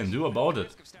they can do about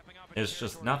it. There's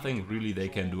just nothing really they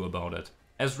can do about it.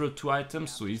 Ezreal 2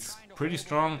 items, so he's pretty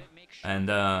strong, and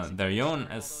their Yone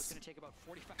as...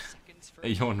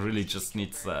 Yone really just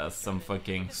needs some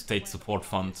fucking state support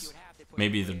funds.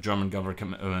 Maybe the German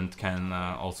government can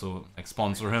also like,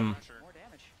 sponsor him.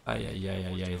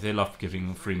 Yeah, they love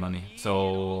giving free money.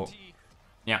 So,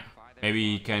 yeah,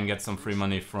 maybe he can get some free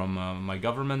money from my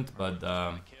government, but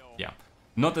yeah.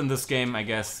 Not in this game, I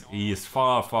guess. He is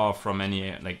far from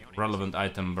any like relevant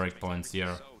item breakpoints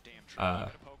here.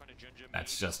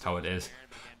 That's just how it is.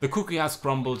 The cookie has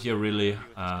crumbled here, really.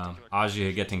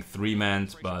 Aje getting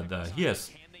 3-manned, but he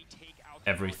has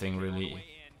everything, really.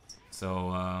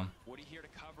 So,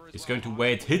 he's going to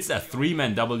wait, hits a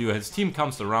 3-man W, his team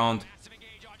comes around.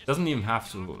 Doesn't even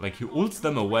have to, like, he ults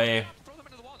them away.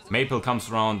 Maple comes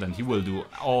around and he will do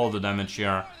all the damage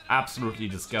here. Absolutely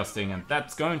disgusting, and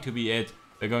that's going to be it.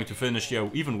 They're going to finish here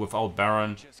even without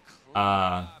Baron.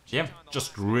 Yeah,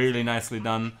 just really nicely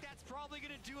done.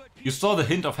 You saw the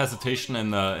hint of hesitation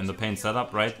in the paint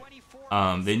setup, right?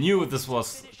 They knew this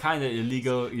was kind of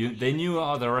illegal. They knew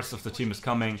how the rest of the team is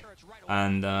coming,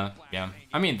 and yeah,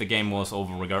 I mean the game was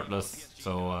over regardless.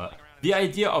 So the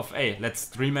idea of hey, let's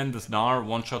 3-man this Gnar,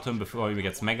 one-shot him before he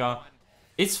gets Mega,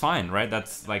 it's fine, right?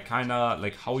 That's like kind of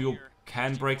like how you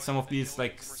can break some of these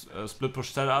like split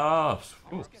push setups.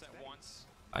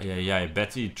 Yeah,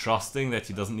 Betty trusting that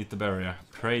he doesn't need the barrier.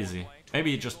 Crazy.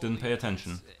 Maybe he just didn't pay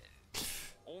attention.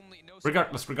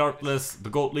 Regardless, the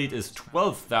gold lead is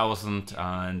 12,000,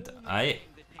 and I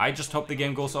just hope the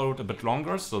game goes out a bit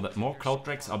longer so that more Cloud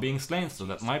Drakes are being slain, so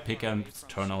that my pick ends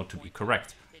turn out to be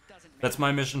correct. That's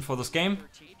my mission for this game.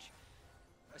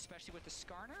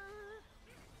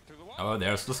 Oh,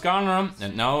 there's the Skarner.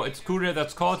 And now it's Courier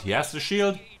that's caught. He has the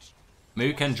shield.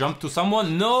 Maybe can jump to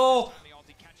someone. No!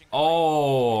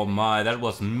 Oh my, that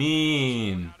was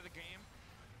mean.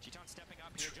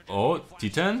 Oh,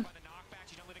 Titan?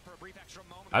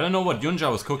 I don't know what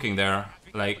Yugioh was cooking there.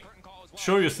 Like,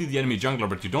 sure you see the enemy jungler,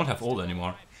 but you don't have ult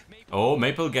anymore. Oh,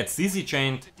 Maple gets CC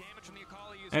chained.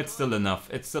 It's still enough.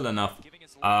 It's still enough.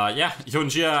 Yeah,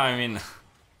 Yugioh,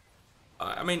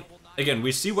 I mean, again,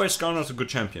 we see why Skarner's a good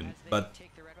champion, but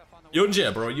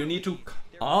Yugioh, bro, you need to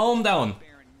calm down.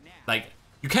 Like,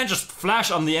 you can't just flash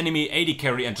on the enemy AD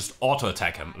carry and just auto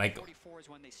attack him. Like,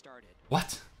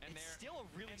 what?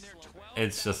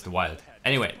 It's just wild.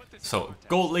 Anyway, so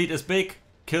gold lead is big,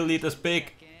 kill lead is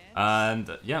big,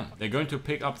 and yeah, they're going to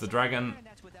pick up the dragon.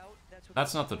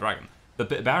 That's not the dragon, the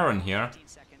Baron here,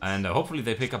 and hopefully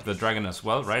they pick up the dragon as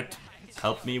well, right?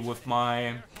 Help me with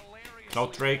my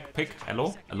Cloud Drake pick.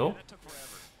 Hello, hello.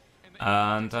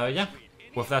 And yeah,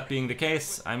 with that being the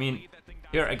case, I mean,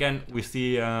 here again we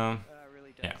see yeah,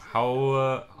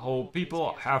 how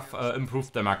people have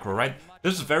improved their macro, right?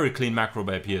 This is very clean macro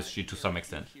by PSG to some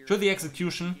extent. Sure, the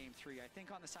execution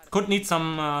could need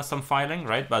some filing,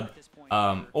 right? But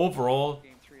overall,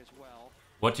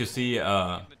 what you see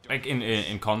like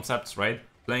in concepts, right?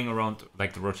 Playing around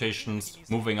like the rotations,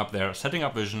 moving up there, setting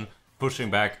up vision,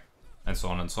 pushing back, and so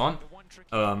on and so on.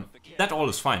 That all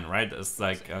is fine, right? It's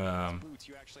like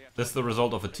this is the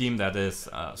result of a team that is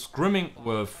scrimming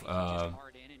with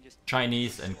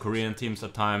Chinese and Korean teams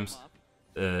at times.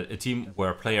 A team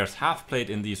where players have played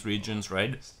in these regions,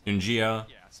 right? Yugioh,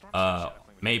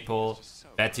 Maple,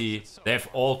 Betty, they've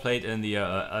all played in the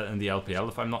LPL,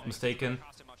 if I'm not mistaken.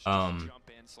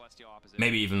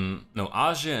 Maybe even no,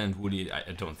 Asia and Woody,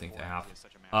 I don't think they have.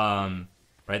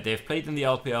 Right? They've played in the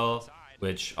LPL,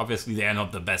 which obviously they are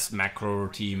not the best macro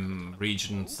team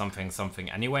region, something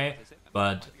anyway.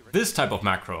 But this type of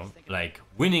macro, like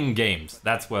winning games,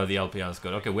 that's where the LPL is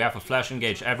good. Okay, we have a flash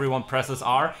engage. Everyone presses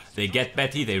R. They get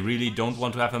Betty. They really don't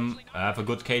want to have him have a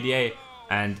good KDA.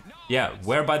 And yeah,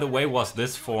 where by the way was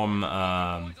this from?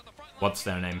 What's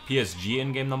their name? PSG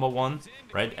in game number 1,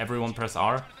 right? Everyone press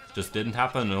R. Just didn't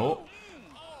happen. No.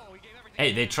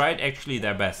 Hey, they tried actually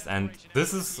their best, and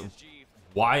this is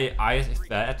why I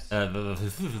said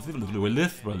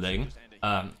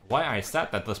why I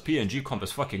said that this PNG comp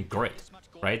is fucking great,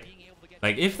 right?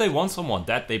 Like if they want someone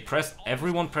that they press,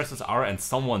 everyone presses R and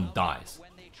someone dies,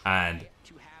 and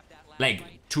like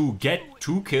to get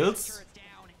 2 kills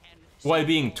while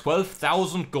being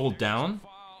 12,000 gold down,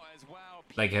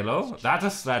 like hello,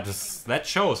 that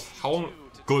shows how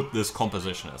good this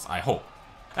composition is. I hope.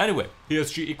 Anyway,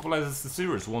 PSG equalizes the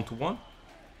series 1-1.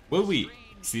 Will we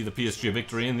see the PSG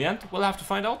victory in the end? We'll have to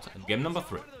find out in game number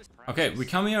 3. Okay, we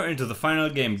come here into the final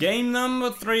game. Game number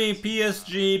 3,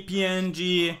 PSG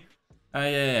PNG.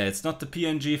 Yeah, it's not the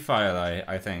PNG file,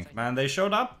 I think. Man, they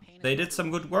showed up, they did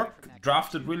some good work,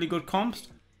 drafted really good comps.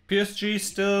 PSG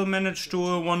still managed to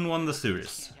 1-1 the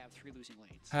series.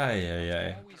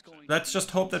 Let's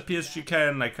just hope that PSG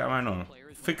can, like, I don't know,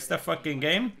 fix their fucking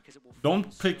game.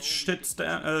 Don't pick shit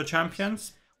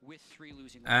champions.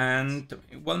 And,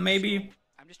 well, maybe,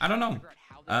 I don't know,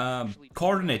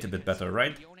 coordinate a bit better,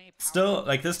 right? Still,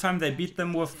 like this time they beat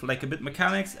them with like a bit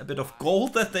mechanics, a bit of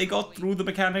gold that they got through the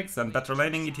mechanics and better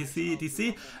laning,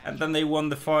 etc, and then they won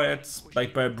the fights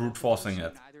like by brute forcing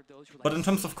it. But in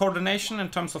terms of coordination, in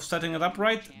terms of setting it up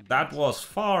right, that was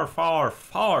far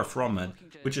from it,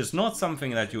 which is not something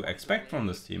that you expect from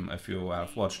this team if you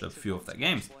have watched a few of their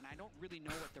games.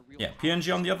 Yeah,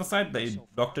 PNG on the other side, they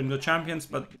locked in good champions,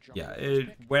 but yeah,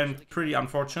 it went pretty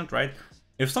unfortunate, right?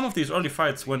 If some of these early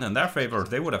fights went in their favor,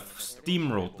 they would have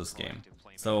steamrolled this game.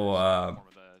 So,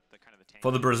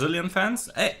 for the Brazilian fans,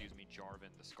 hey,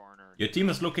 your team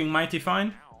is looking mighty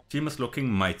fine.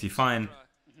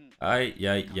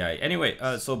 Anyway,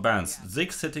 so bans.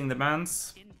 Ziggs hitting the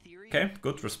bans. Okay,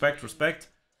 good, respect.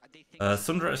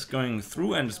 Sundra is going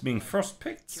through and is being first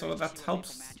picked, so that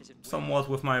helps somewhat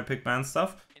with my pick ban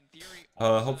stuff.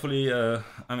 Hopefully,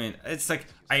 I mean, it's like,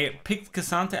 I picked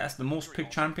Cassante as the most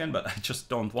picked champion, but I just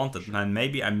don't want it, man.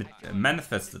 Maybe I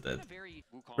manifested it.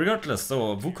 Regardless,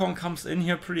 so Wukong comes in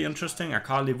here, pretty interesting.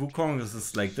 Akali, Wukong,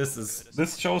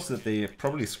 this shows that they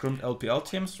probably scrimmed LPL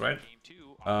teams, right?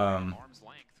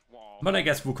 But I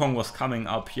guess Wukong was coming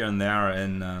up here and there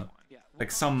in,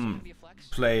 like, some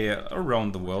play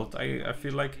around the world, I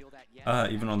feel like.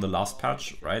 Even on the last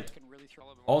patch, right?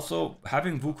 Also,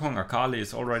 having Wukong Akali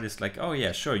is already like, oh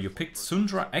yeah, sure, you picked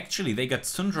Syndra. Actually, they get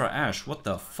Syndra Ashe. What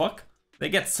the fuck? They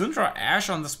get Syndra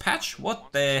Ashe on this patch?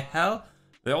 What the hell?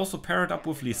 They also paired up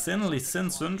with Lee Sin,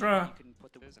 Syndra.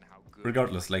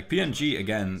 Regardless, like PNG,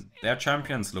 again, their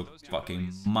champions look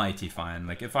fucking mighty fine.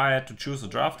 Like if I had to choose a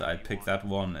draft, I'd pick that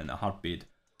one in a heartbeat.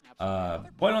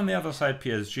 While on the other side,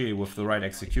 PSG, with the right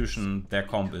execution, their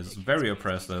comp is very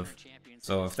oppressive.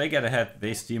 So if they get ahead,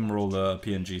 they steamroll the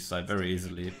PNG side very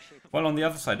easily. While on the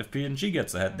other side, if PNG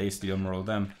gets ahead, they steamroll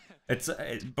them.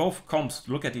 Both comps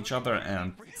look at each other,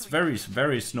 and it's very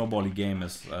snowbally game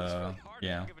is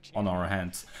yeah, on our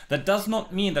hands. That does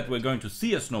not mean that we're going to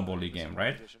see a snowbally game,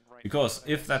 right? Because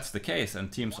if that's the case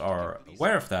and teams are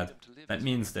aware of that, that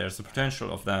means there's the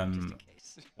potential of them,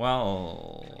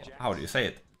 well, how do you say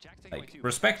it? Like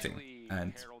respecting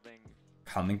and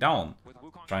calming down,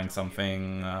 trying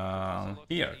something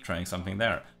here, trying something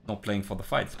there, not playing for the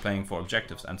fights, playing for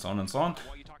objectives, and so on and so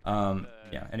on.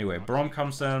 Yeah, anyway, Braum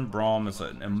comes in. Braum is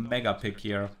a mega pick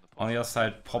here. On the other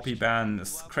side, Poppy ban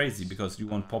is crazy because you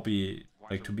want Poppy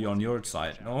like to be on your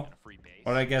side, no?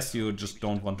 Or I guess you just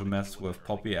don't want to mess with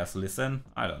Poppy as Listen.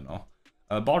 I don't know.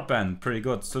 Bard ban, pretty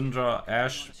good. Syndra,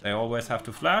 Ashe, they always have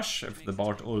to flash if the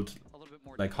Bard ult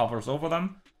like hovers over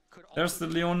them. There's the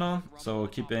Leona, so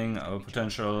keeping a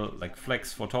potential like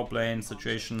flex for top lane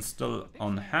situation still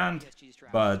on hand.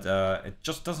 But it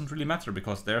just doesn't really matter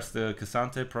because there's the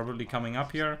K'Sante probably coming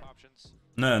up here.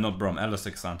 No, not Braum,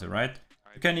 Alistair K'Sante, right?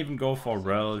 You can even go for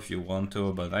Rel if you want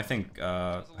to, but I think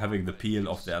having the peel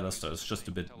of the Alistair is just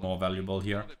a bit more valuable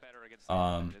here.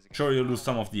 Sure, you lose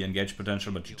some of the engage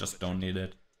potential, but you just don't need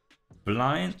it.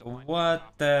 Blind?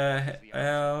 What the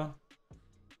hell?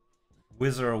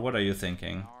 Wizard, what are you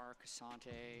thinking?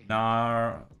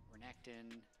 Gnar.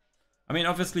 I mean,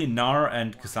 obviously Gnar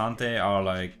and K'Sante are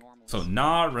like... So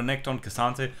Gnar, Renekton,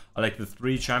 K'Sante are like the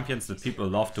three champions that people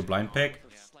love to blind pick.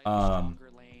 But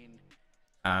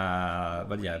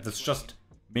yeah, this just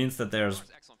means that there's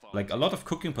like a lot of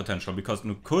cooking potential because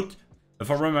you could,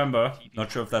 if I remember,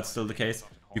 not sure if that's still the case,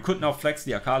 you could now flex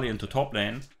the Akali into top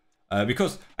lane.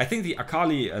 Because I think the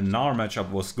Akali and Gnar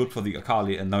matchup was good for the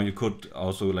Akali, and now you could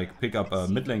also like pick up a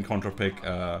mid lane counter pick,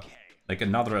 like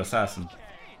another assassin.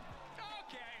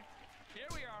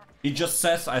 He just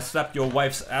says, I slapped your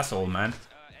wife's asshole, man.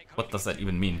 What does that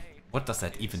even mean? What does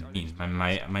that even mean?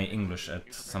 My English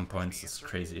at some points is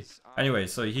crazy. Anyway,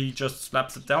 so he just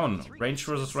slaps it down. Range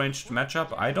versus ranged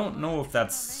matchup. I don't know if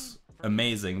that's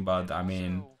amazing, but I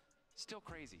mean...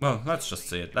 Well, let's just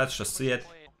see it. Let's just see it.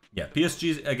 Yeah,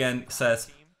 PSG again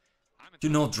says, you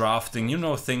know drafting, you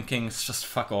know thinking, just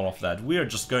fuck all of that. We're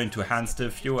just going to hand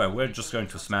stiff you and we're just going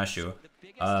to smash you.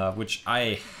 Which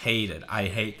I hated. I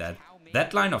hate that.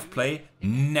 That line of play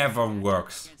never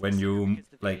works when you,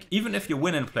 like, even if you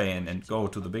win and play and go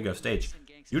to the bigger stage,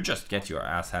 you just get your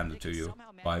ass handed to you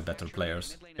by better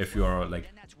players. If you're, like,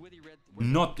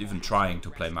 not even trying to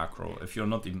play macro, if you're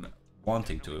not even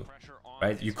wanting to,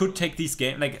 right? You could take these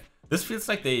games, like, this feels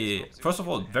like they, first of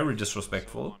all, very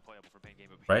disrespectful,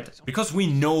 right? Because we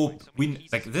know,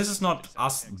 like, this is not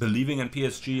us believing in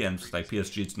PSG and, like,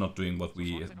 PSG is not doing what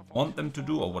we want them to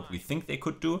do or what we think they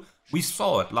could do. We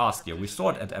saw it last year, we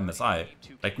saw it at MSI,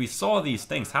 like we saw these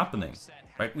things happening,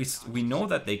 right? We know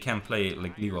that they can play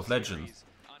like League of Legends,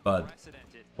 but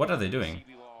what are they doing?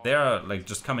 They're like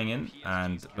just coming in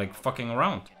and like fucking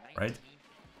around, right?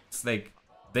 It's like,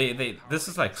 this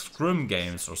is like scrim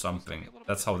games or something,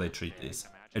 that's how they treat these.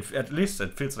 At least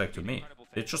it feels like to me.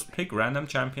 They just pick random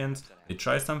champions, they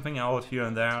try something out here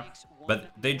and there,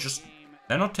 but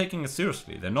they're not taking it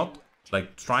seriously, they're not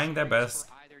like trying their best.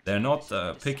 They're not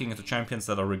picking the champions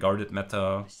that are regarded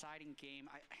meta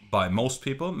by most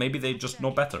people. Maybe they just know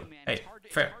better. Hey,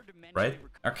 fair, right?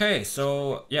 Okay,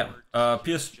 so yeah,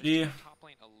 PSG.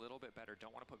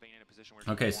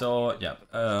 Okay, so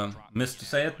yeah, missed to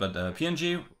say it, but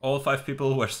PNG, all 5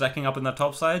 people were stacking up in the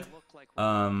top side.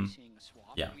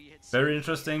 Yeah, very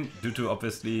interesting due to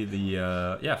obviously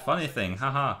the yeah, funny thing,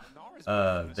 haha.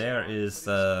 There is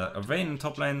a Vayne in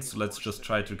top lane, so let's just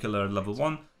try to kill her at level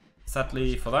 1.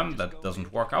 Sadly for them, that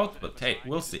doesn't work out, but hey,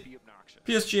 we'll see.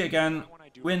 PSG again,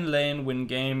 win lane, win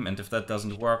game, and if that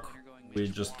doesn't work, we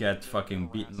just get fucking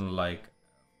beaten like,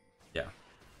 yeah.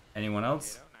 Anyone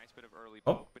else?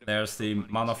 Oh, there's the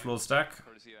mana flow stack.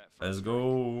 Let's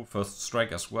go, first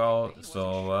strike as well.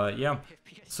 So yeah,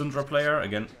 Syndra player,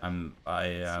 again, I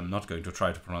am not going to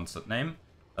try to pronounce that name.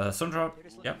 Syndra,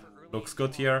 yeah, looks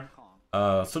good here.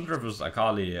 Syndra versus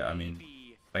Akali, I mean,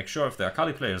 like, sure, if the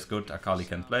Akali player is good, Akali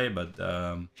can play, but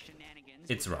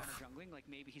it's rough.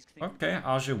 Okay,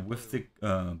 Aje with the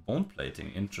bone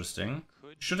plating, interesting.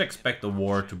 Should expect the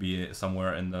ward to be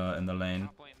somewhere in the lane.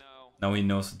 Now he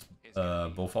knows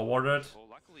both are warded.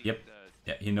 Yep,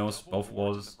 yeah, he knows both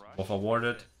are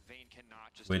warded.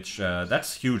 which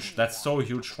that's huge. That's so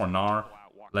huge for Gnar.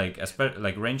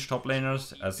 Like range top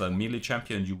laners, as a melee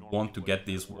champion, you want to get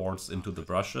these wards into the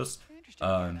brushes.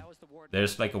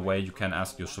 There's like a way you can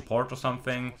ask your support or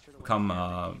something, become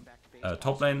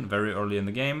top lane very early in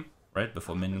the game, right,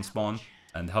 before minions spawn,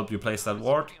 and help you place that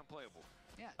ward.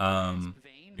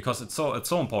 Because it's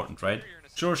so important, right?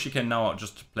 Sure, she can now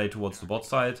just play towards the bot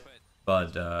side,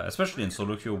 but especially in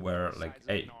solo queue, where like,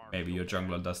 hey, maybe your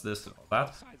jungler does this or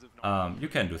that, you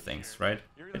can do things, right?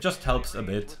 It just helps a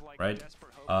bit, right?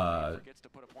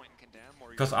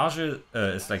 Because Arge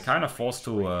is like kind of forced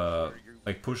to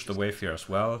like push the wave here as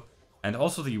well, and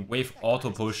also the wave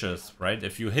auto pushes, right?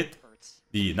 If you hit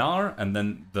the Gnar and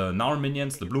then the Gnar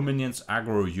minions, the blue minions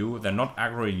aggro you, they're not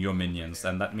aggroing your minions,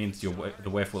 and that means the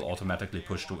wave will automatically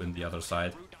push to in the other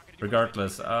side.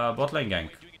 Regardless, bot lane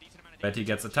gank. Betty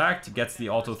gets attacked, gets the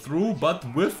auto through, but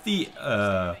with the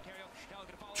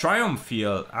Triumph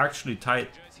Field, actually Titan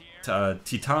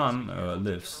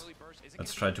lives.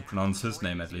 Let's try to pronounce his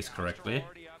name at least correctly.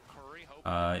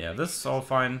 Yeah, this is all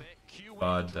fine,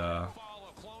 but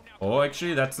oh,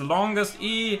 actually, that's the longest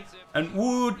E, and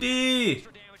Woody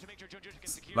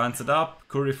lines it up.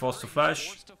 Curry forced to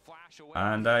flash,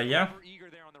 and yeah.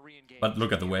 But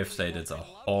look at the wave state; it's a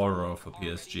horror for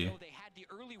PSG.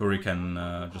 Curry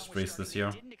can just freeze this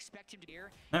here.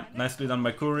 Yeah, nicely done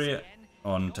by Curry,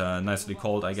 and nicely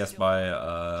called, I guess, by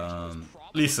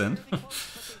Lee Sin.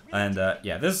 And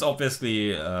yeah, this is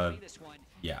obviously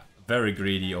yeah, very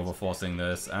greedy, overforcing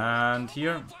this, and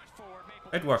here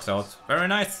it works out very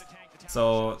nice.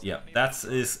 So yeah, that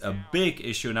is a big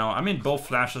issue now. I mean, both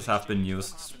flashes have been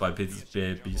used by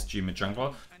PSG mid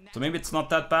jungle, so maybe it's not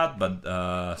that bad, but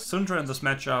Syndra in this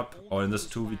matchup, or in this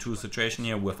 2v2 situation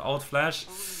here without flash,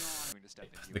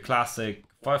 the classic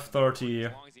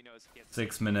 5:30,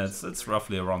 6 minutes, it's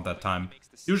roughly around that time.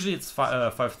 Usually it's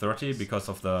 5:30 because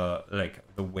of the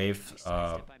wave,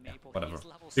 yeah, whatever.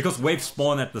 Because waves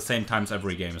spawn at the same times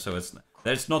every game, so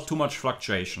there's not too much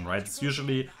fluctuation, right? It's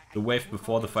usually the wave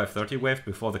before the 5:30 wave,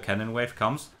 before the cannon wave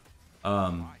comes.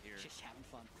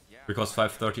 Because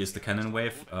 5:30 is the cannon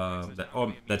wave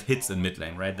that hits in mid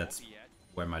lane, right? That's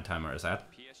where my timer is at.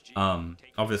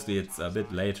 Obviously it's a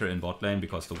bit later in bot lane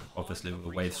because obviously the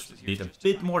waves need a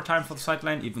bit more time for the side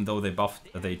lane, even though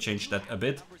they changed that a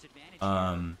bit.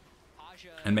 And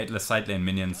made the side lane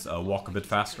minions walk a bit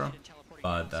faster,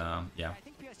 but yeah.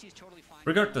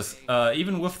 Regardless,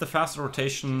 even with the faster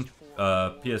rotation,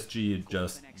 PSG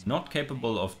just not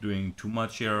capable of doing too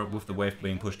much here with the wave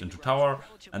being pushed into tower,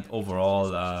 and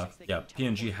overall, yeah,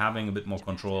 PNG having a bit more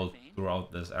control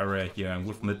throughout this area here, and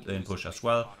with mid lane push as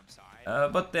well.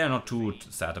 But they're not too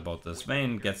sad about this.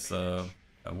 Vayne gets a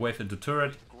wave into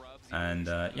turret, and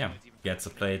yeah, gets a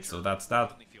plate, so that's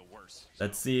that.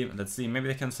 Let's see, maybe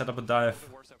they can set up a dive.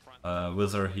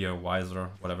 Wizard here, Wiser,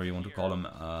 whatever you want to call him.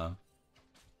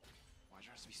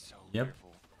 Yep.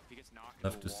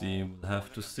 We'll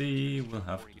have to see.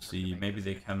 Maybe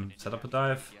they can set up a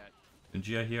dive.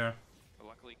 Gia here.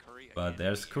 But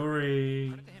there's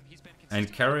Curry.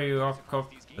 And Karaoke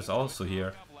is also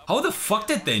here. How the fuck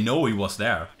did they know he was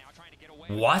there?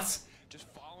 What?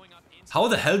 How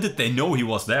the hell did they know he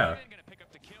was there?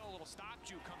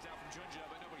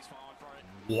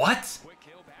 What?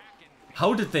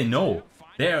 How did they know?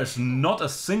 There is not a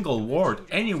single ward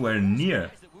anywhere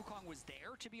near.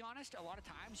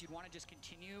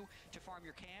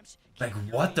 Like,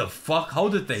 what the fuck? How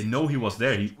did they know he was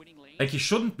there? He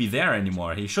shouldn't be there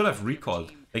anymore. He should have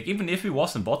recalled. Like, even if he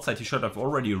was in bot side, he should have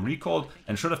already recalled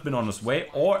and should have been on his way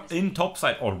or in top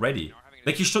side already.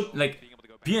 Like, he should, like,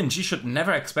 PNG should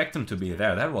never expect him to be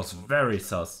there. That was very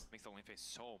sus.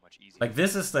 Like,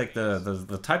 this is like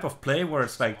the type of play where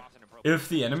it's like, if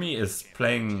the enemy is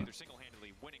playing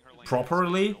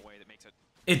properly,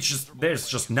 there's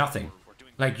just nothing.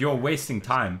 Like, you're wasting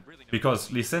time.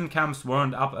 Because Lee Sin camps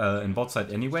weren't up in bot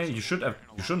side anyway. You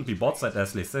shouldn't be bot side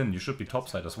as Lee Sin, you should be top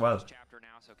side as well.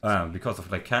 Because of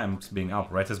like camps being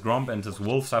up, right? His Gromp and his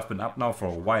Wolves have been up now for a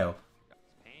while.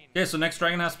 Okay, so next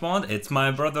dragon has spawned. It's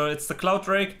my brother, it's the Cloud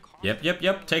Drake.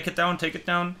 Yep. Take it down.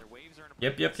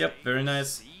 Yep. Very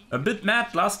nice. A bit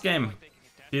mad last game,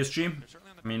 PSG.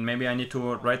 I mean, maybe I need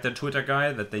to write the Twitter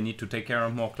guy that they need to take care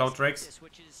of more Cloud Drakes.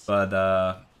 But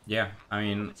yeah, I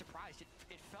mean,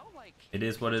 it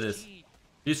is what it is.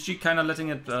 PSG kind of letting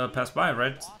it pass by,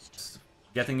 right?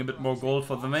 Getting a bit more gold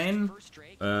for the Vayne,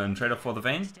 in trade off for the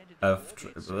Vayne,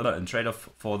 in trade off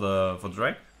for the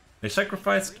Drake. They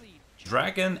sacrificed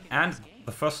Dragon and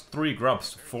the first 3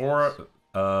 grubs for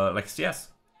like CS,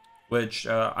 which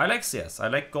I like CS. I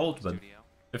like gold, but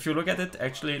if you look at it,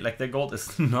 actually, like their gold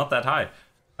is not that high,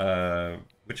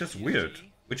 which is weird.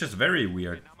 which is very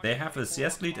weird. They have a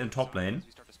CS lead in top lane.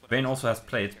 Vayne also has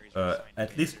played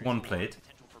at least one plate.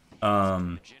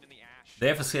 They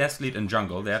have a CS lead in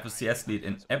jungle. They have a CS lead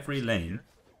in every lane.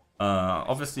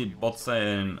 Obviously, bot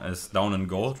lane is down in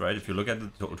gold, right? If you look at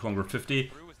it,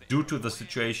 250, due to the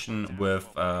situation with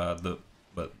the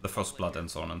first blood and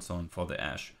so on for the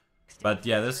Ashe. But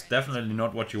yeah, this is definitely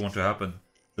not what you want to happen.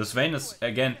 This Vayne is,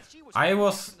 again, I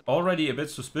was already a bit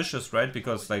suspicious, right?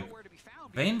 Because, like,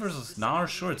 Vayne versus Gnar,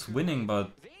 sure, it's winning,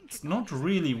 but it's not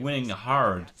really winning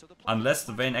hard. Unless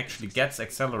the Vayne actually gets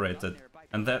accelerated.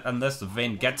 And that unless the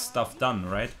Vayne gets stuff done,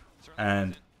 right?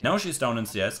 And now she's down in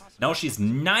CS. Now she's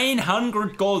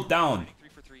 900 gold down.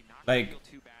 Like,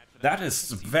 that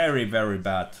is very, very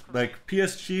bad. Like,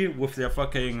 PSG with their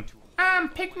fucking...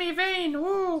 pick me Vayne,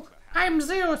 woo! I'm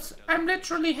Zeus, I'm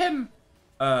literally him.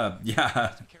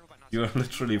 Yeah, you're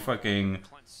literally fucking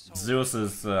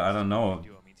Zeus's, I don't know,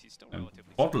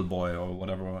 bottle boy or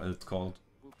whatever it's called.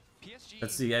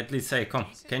 Let's see, at least say, come,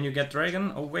 can you get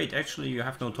Dragon? Oh wait, actually you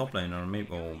have no top laner, maybe,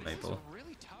 oh, Maple.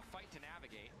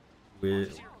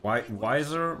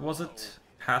 Wiser, was it?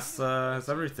 Has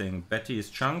everything. Betty is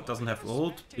chunked, doesn't have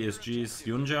ult. PSG's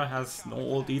Yugioh has no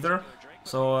ult either.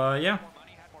 So, yeah.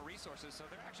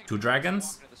 2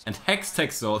 dragons and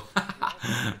Hextech Soul.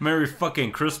 Merry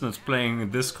fucking Christmas playing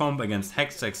this comp against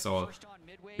Hextech Soul.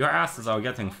 Your asses are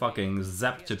getting fucking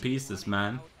zapped to pieces,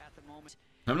 man.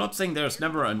 I'm not saying there's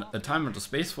never a time and a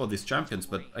space for these champions,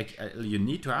 but like, you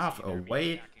need to have a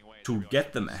way to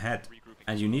get them ahead.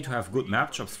 And you need to have good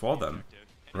matchups for them,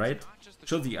 right?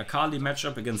 Sure, the Akali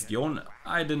matchup against Yone,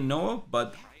 I didn't know,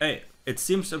 but hey, it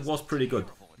seems it was pretty good.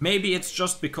 Maybe it's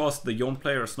just because the Yone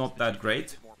player is not that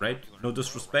great, right? No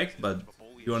disrespect, but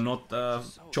you're not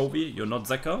Chovy, you're not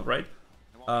Zeka, right?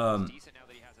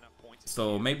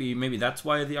 So maybe that's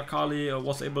why the Akali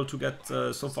was able to get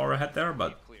so far ahead there,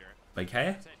 but like,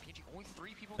 hey?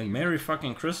 Like, Merry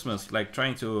fucking Christmas, like,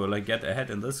 trying to, like, get ahead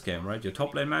in this game, right? Your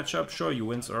top lane matchup, sure, you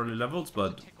win early levels,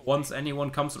 but once anyone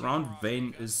comes around,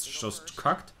 Vayne is just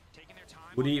cucked.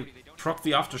 Would he proc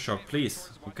the Aftershock,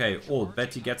 please? Okay,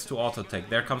 Betty gets to auto attack,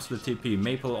 there comes the TP,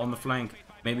 Maple on the flank,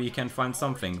 maybe he can find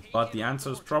something, but the answer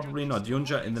is probably not.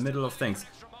 Yugioh in the middle of things.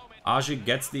 Ajik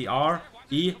gets the R,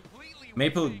 E,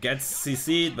 Maple gets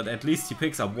CC'd, but at least he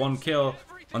picks up 1 kill.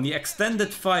 On the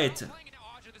extended fight,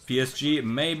 PSG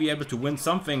may be able to win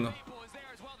something.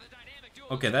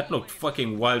 Okay, that looked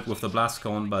fucking wild with the blast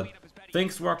cone, but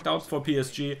things worked out for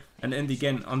PSG, and in the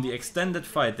game, on the extended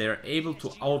fight, they're able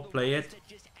to outplay it.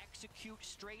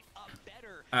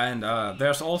 And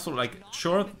there's also, like,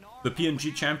 sure, the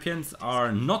PNG champions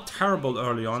are not terrible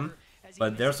early on,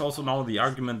 but there's also now the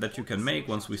argument that you can make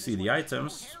once we see the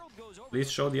items.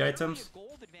 Please show the items,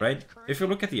 right? If you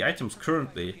look at the items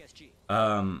currently,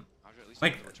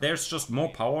 like, there's just more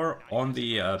power on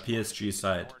the PSG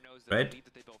side, right?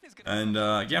 And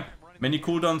yeah, many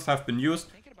cooldowns have been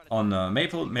used on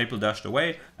Maple. Maple dashed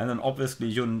away, and then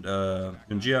obviously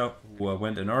Yugioh, who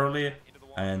went in early,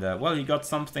 and well, he got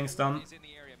some things done,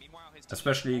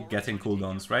 especially getting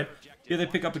cooldowns, right? Here they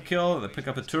pick up a kill, they pick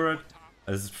up a turret,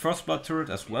 as first blood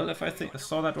turret as well, if I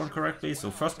saw that one correctly.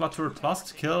 So first blood turret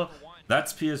plus kill,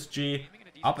 that's PSG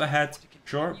up ahead.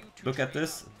 Sure, look at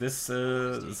this. This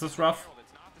is rough,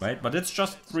 right? But it's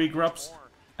just 3 grubs,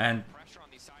 and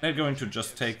they're going to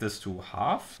just take this to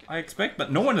half, I expect.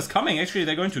 But no one is coming. Actually,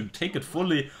 they're going to take it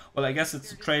fully. Well, I guess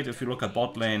it's a trade if you look at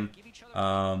bot lane.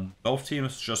 Both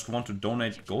teams just want to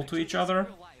donate gold to each other.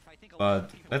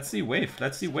 But let's see wave.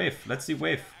 Let's see wave. Let's see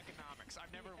wave.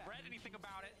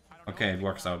 Okay, it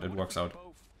works out. It works out.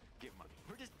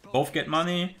 Both get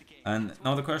money. And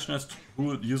now the question is,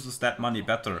 who uses that money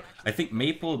better? I think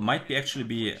Maple might be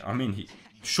I mean, he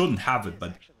shouldn't have it,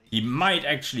 but he might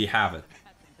actually have it.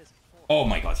 Oh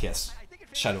my god, yes.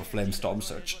 Shadow Flame Storm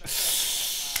Surge.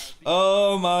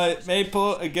 Oh my,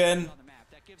 Maple again.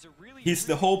 He's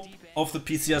the hope of the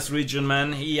PCS region,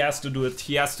 man. He has to do it.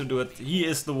 He has to do it. He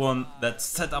is the one that's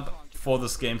set up for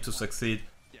this game to succeed.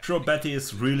 Sure, Betty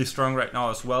is really strong right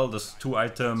now as well. This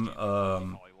 2-item,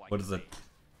 what is it?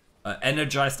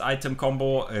 Energized item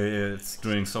combo, it's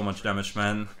doing so much damage,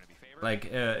 man. Like,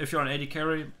 if you're an AD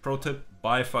carry, pro tip,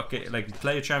 buy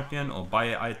play a champion or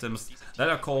buy items that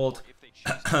are called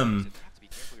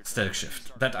Static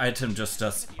Shift. That item just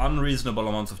does unreasonable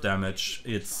amounts of damage.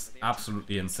 It's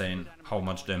absolutely insane how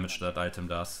much damage that item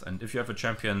does. And if you have a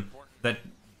champion that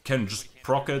can just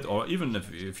proc it, or even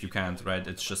if you can't, right,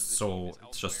 it's just so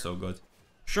good.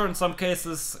 Sure, in some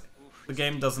cases the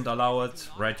game doesn't allow it,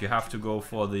 right? You have to go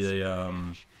for the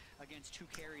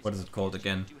what is it called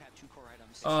again?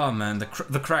 Oh man, the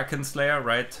Kraken Slayer,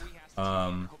 right?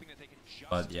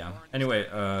 But yeah. Anyway,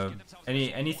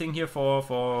 anything here for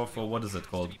what is it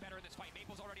called?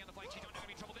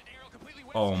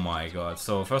 Oh my god.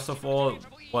 So first of all,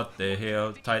 what the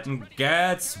hell? Titan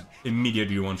gets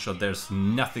immediately one shot. There's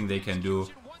nothing they can do.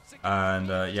 And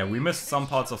yeah, we missed some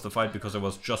parts of the fight because I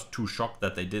was just too shocked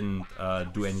that they didn't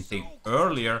do anything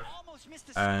earlier.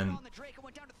 And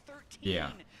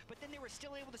yeah,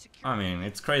 I mean,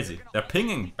 it's crazy. They're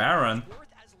pinging Baron.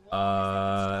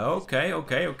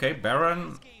 Okay.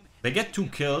 Baron. They get 2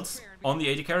 kills on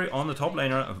the AD carry, on the top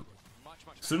laner.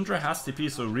 Syndra has TP,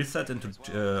 so reset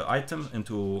into item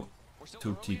into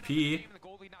TP.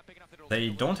 They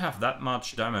don't have that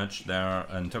much damage there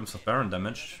in terms of Baron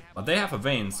damage, but they have a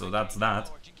Vayne, so that's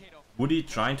that. Woody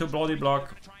trying to body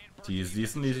block. He is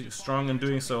decently strong in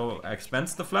doing so.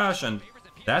 Expands the flash, and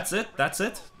that's it.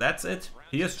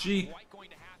 PSG.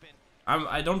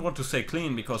 I don't want to say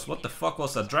clean, because what the fuck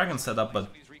was that dragon setup, but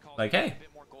like, hey,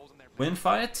 win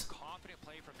fight,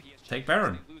 take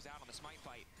Baron.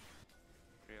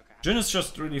 Jhin is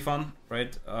just really fun,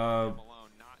 right?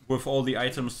 With all the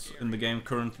items in the game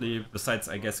currently, besides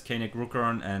I guess Koenig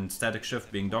Rukern and Static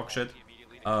Shift being dog shit.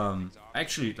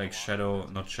 Actually, like Shadow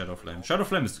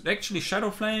Flame is actually Shadow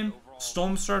Flame,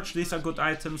 Storm Surge, these are good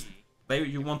items.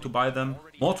 You want to buy them.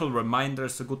 Mortal Reminder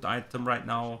is a good item right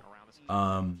now.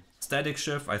 Static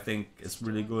Shift I think is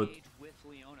really good.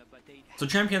 So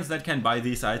champions that can buy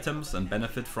these items and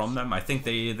benefit from them, I think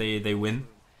they win.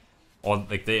 Or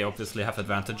like they obviously have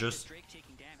advantages.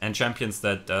 And champions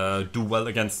that do well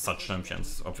against such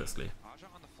champions, obviously.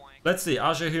 Let's see,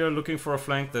 Aja here looking for a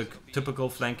flank. The typical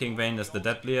flanking Vayne is the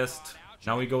deadliest.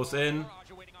 Now he goes in.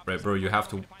 Right, bro, you have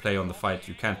to play on the fight.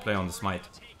 You can't play on the smite.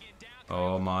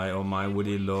 Oh my,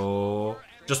 Woody low.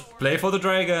 Just play for the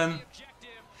dragon.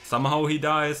 Somehow he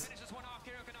dies.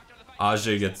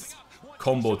 Aja gets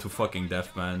combo to fucking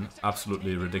death, man.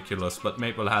 Absolutely ridiculous. But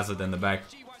Maple has it in the back.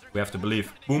 We have to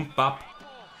believe. Boom, bop.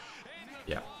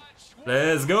 Yeah.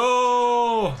 Let's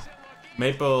go!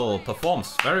 Maple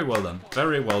performs. Very well done.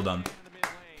 Very well done.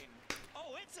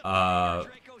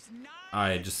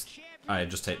 I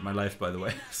just hate my life, by the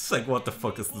way. It's like, what the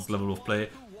fuck is this level of play?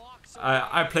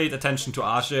 I paid attention to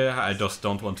Ashe. I just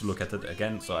don't want to look at it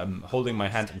again, so I'm holding my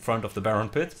hand in front of the Baron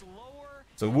pit.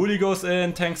 So Woody goes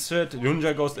in, tanks shit.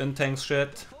 Yunja goes in, tanks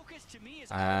shit.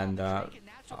 And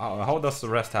how does the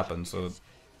rest happen? So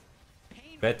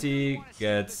Betty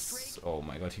gets, oh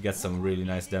my god, he gets some really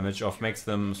nice damage off, makes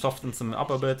them, softens them up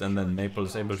a bit, and then Maple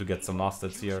is able to get some last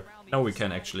hits here. Now we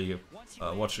can actually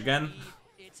watch again.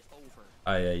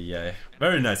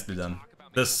 Very nicely done.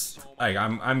 This,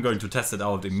 I'm going to test it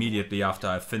out immediately after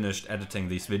I've finished editing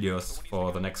these videos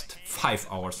for the next 5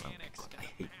 hours. Oh my god, I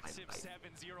hate my life.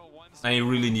 I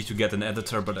really need to get an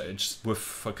editor, but I just, with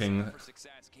fucking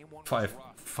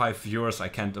 5 viewers, I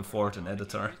can't afford an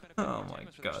editor. Oh my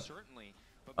god.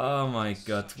 Oh my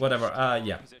god, whatever.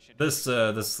 Yeah, this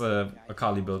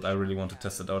Akali build, I really want to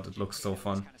test it out. It looks so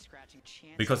fun.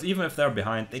 Because even if they're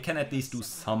behind, they can at least do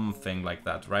something like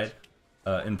that, right?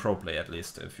 In pro play at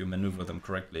least, if you maneuver them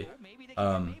correctly.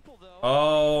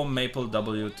 Oh, Maple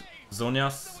W'd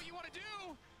Zonias.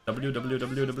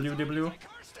 W.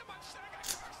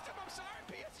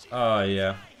 Oh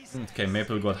yeah. Okay,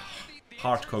 Maple got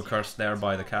hardcore cursed there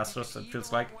by the casters, it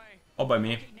feels like. Or by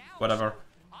me, whatever.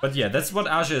 But yeah, that's what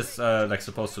Ashe is like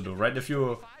supposed to do, right? If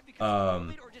you,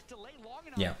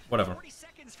 yeah, whatever.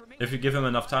 If you give him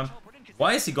enough time.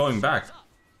 Why is he going back?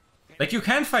 Like, you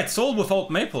can't fight Soul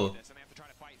without Maple.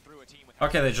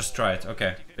 Okay, they just try it.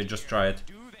 Okay, they just try it.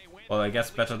 Well, I guess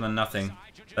better than nothing.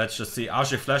 Let's just see.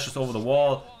 Ashe flashes over the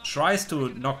wall, tries to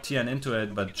knock Tian into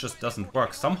it, but just doesn't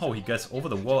work. Somehow he gets over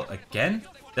the wall again?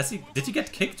 Did he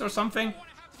get kicked or something?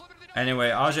 Anyway,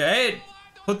 Ashe, hey!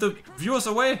 Put the viewers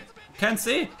away! Can't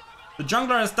see! The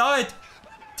jungler has died!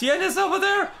 Tian is over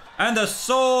there! And the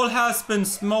soul has been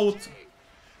smote!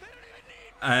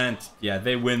 And yeah,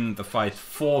 they win the fight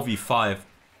 4v5.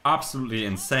 Absolutely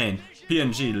insane.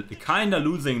 PNG kinda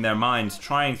losing their minds,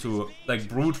 trying to like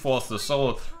brute force the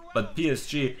soul, but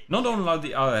PSG not only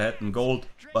the other head in gold,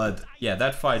 but yeah,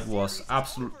 that fight was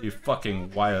absolutely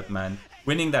fucking wild, man.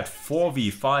 Winning that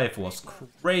 4v5 was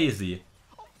crazy.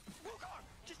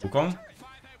 Wukong?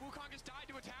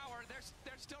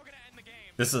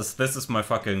 This is my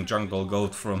fucking jungle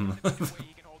goat from.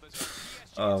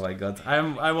 Oh my god,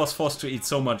 I was forced to eat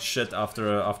so much shit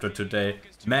after today.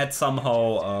 Matt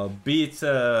somehow beat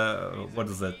what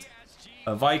is it?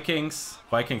 Vikings.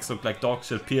 Vikings look like dog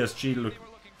shit. PSG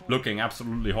looking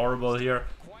absolutely horrible here.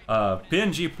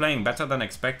 PNG playing better than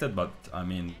expected, but I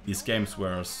mean these games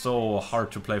were so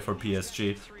hard to play for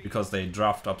PSG because they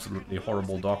draft absolutely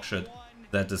horrible dog shit.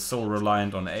 that is so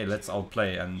reliant on, hey, let's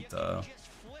outplay, and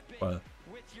well,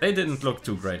 they didn't look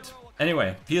too great.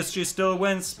 Anyway, PSG still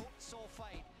wins.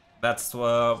 That's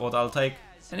what I'll take.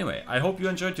 Anyway, I hope you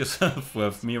enjoyed yourself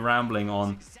with me rambling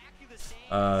on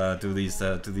to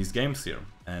these games here.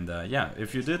 And yeah,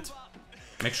 if you did,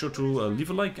 make sure to leave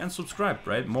a like and subscribe,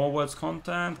 right? More Worlds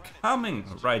content coming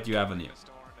right your avenue.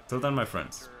 Till then, my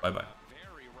friends, bye bye.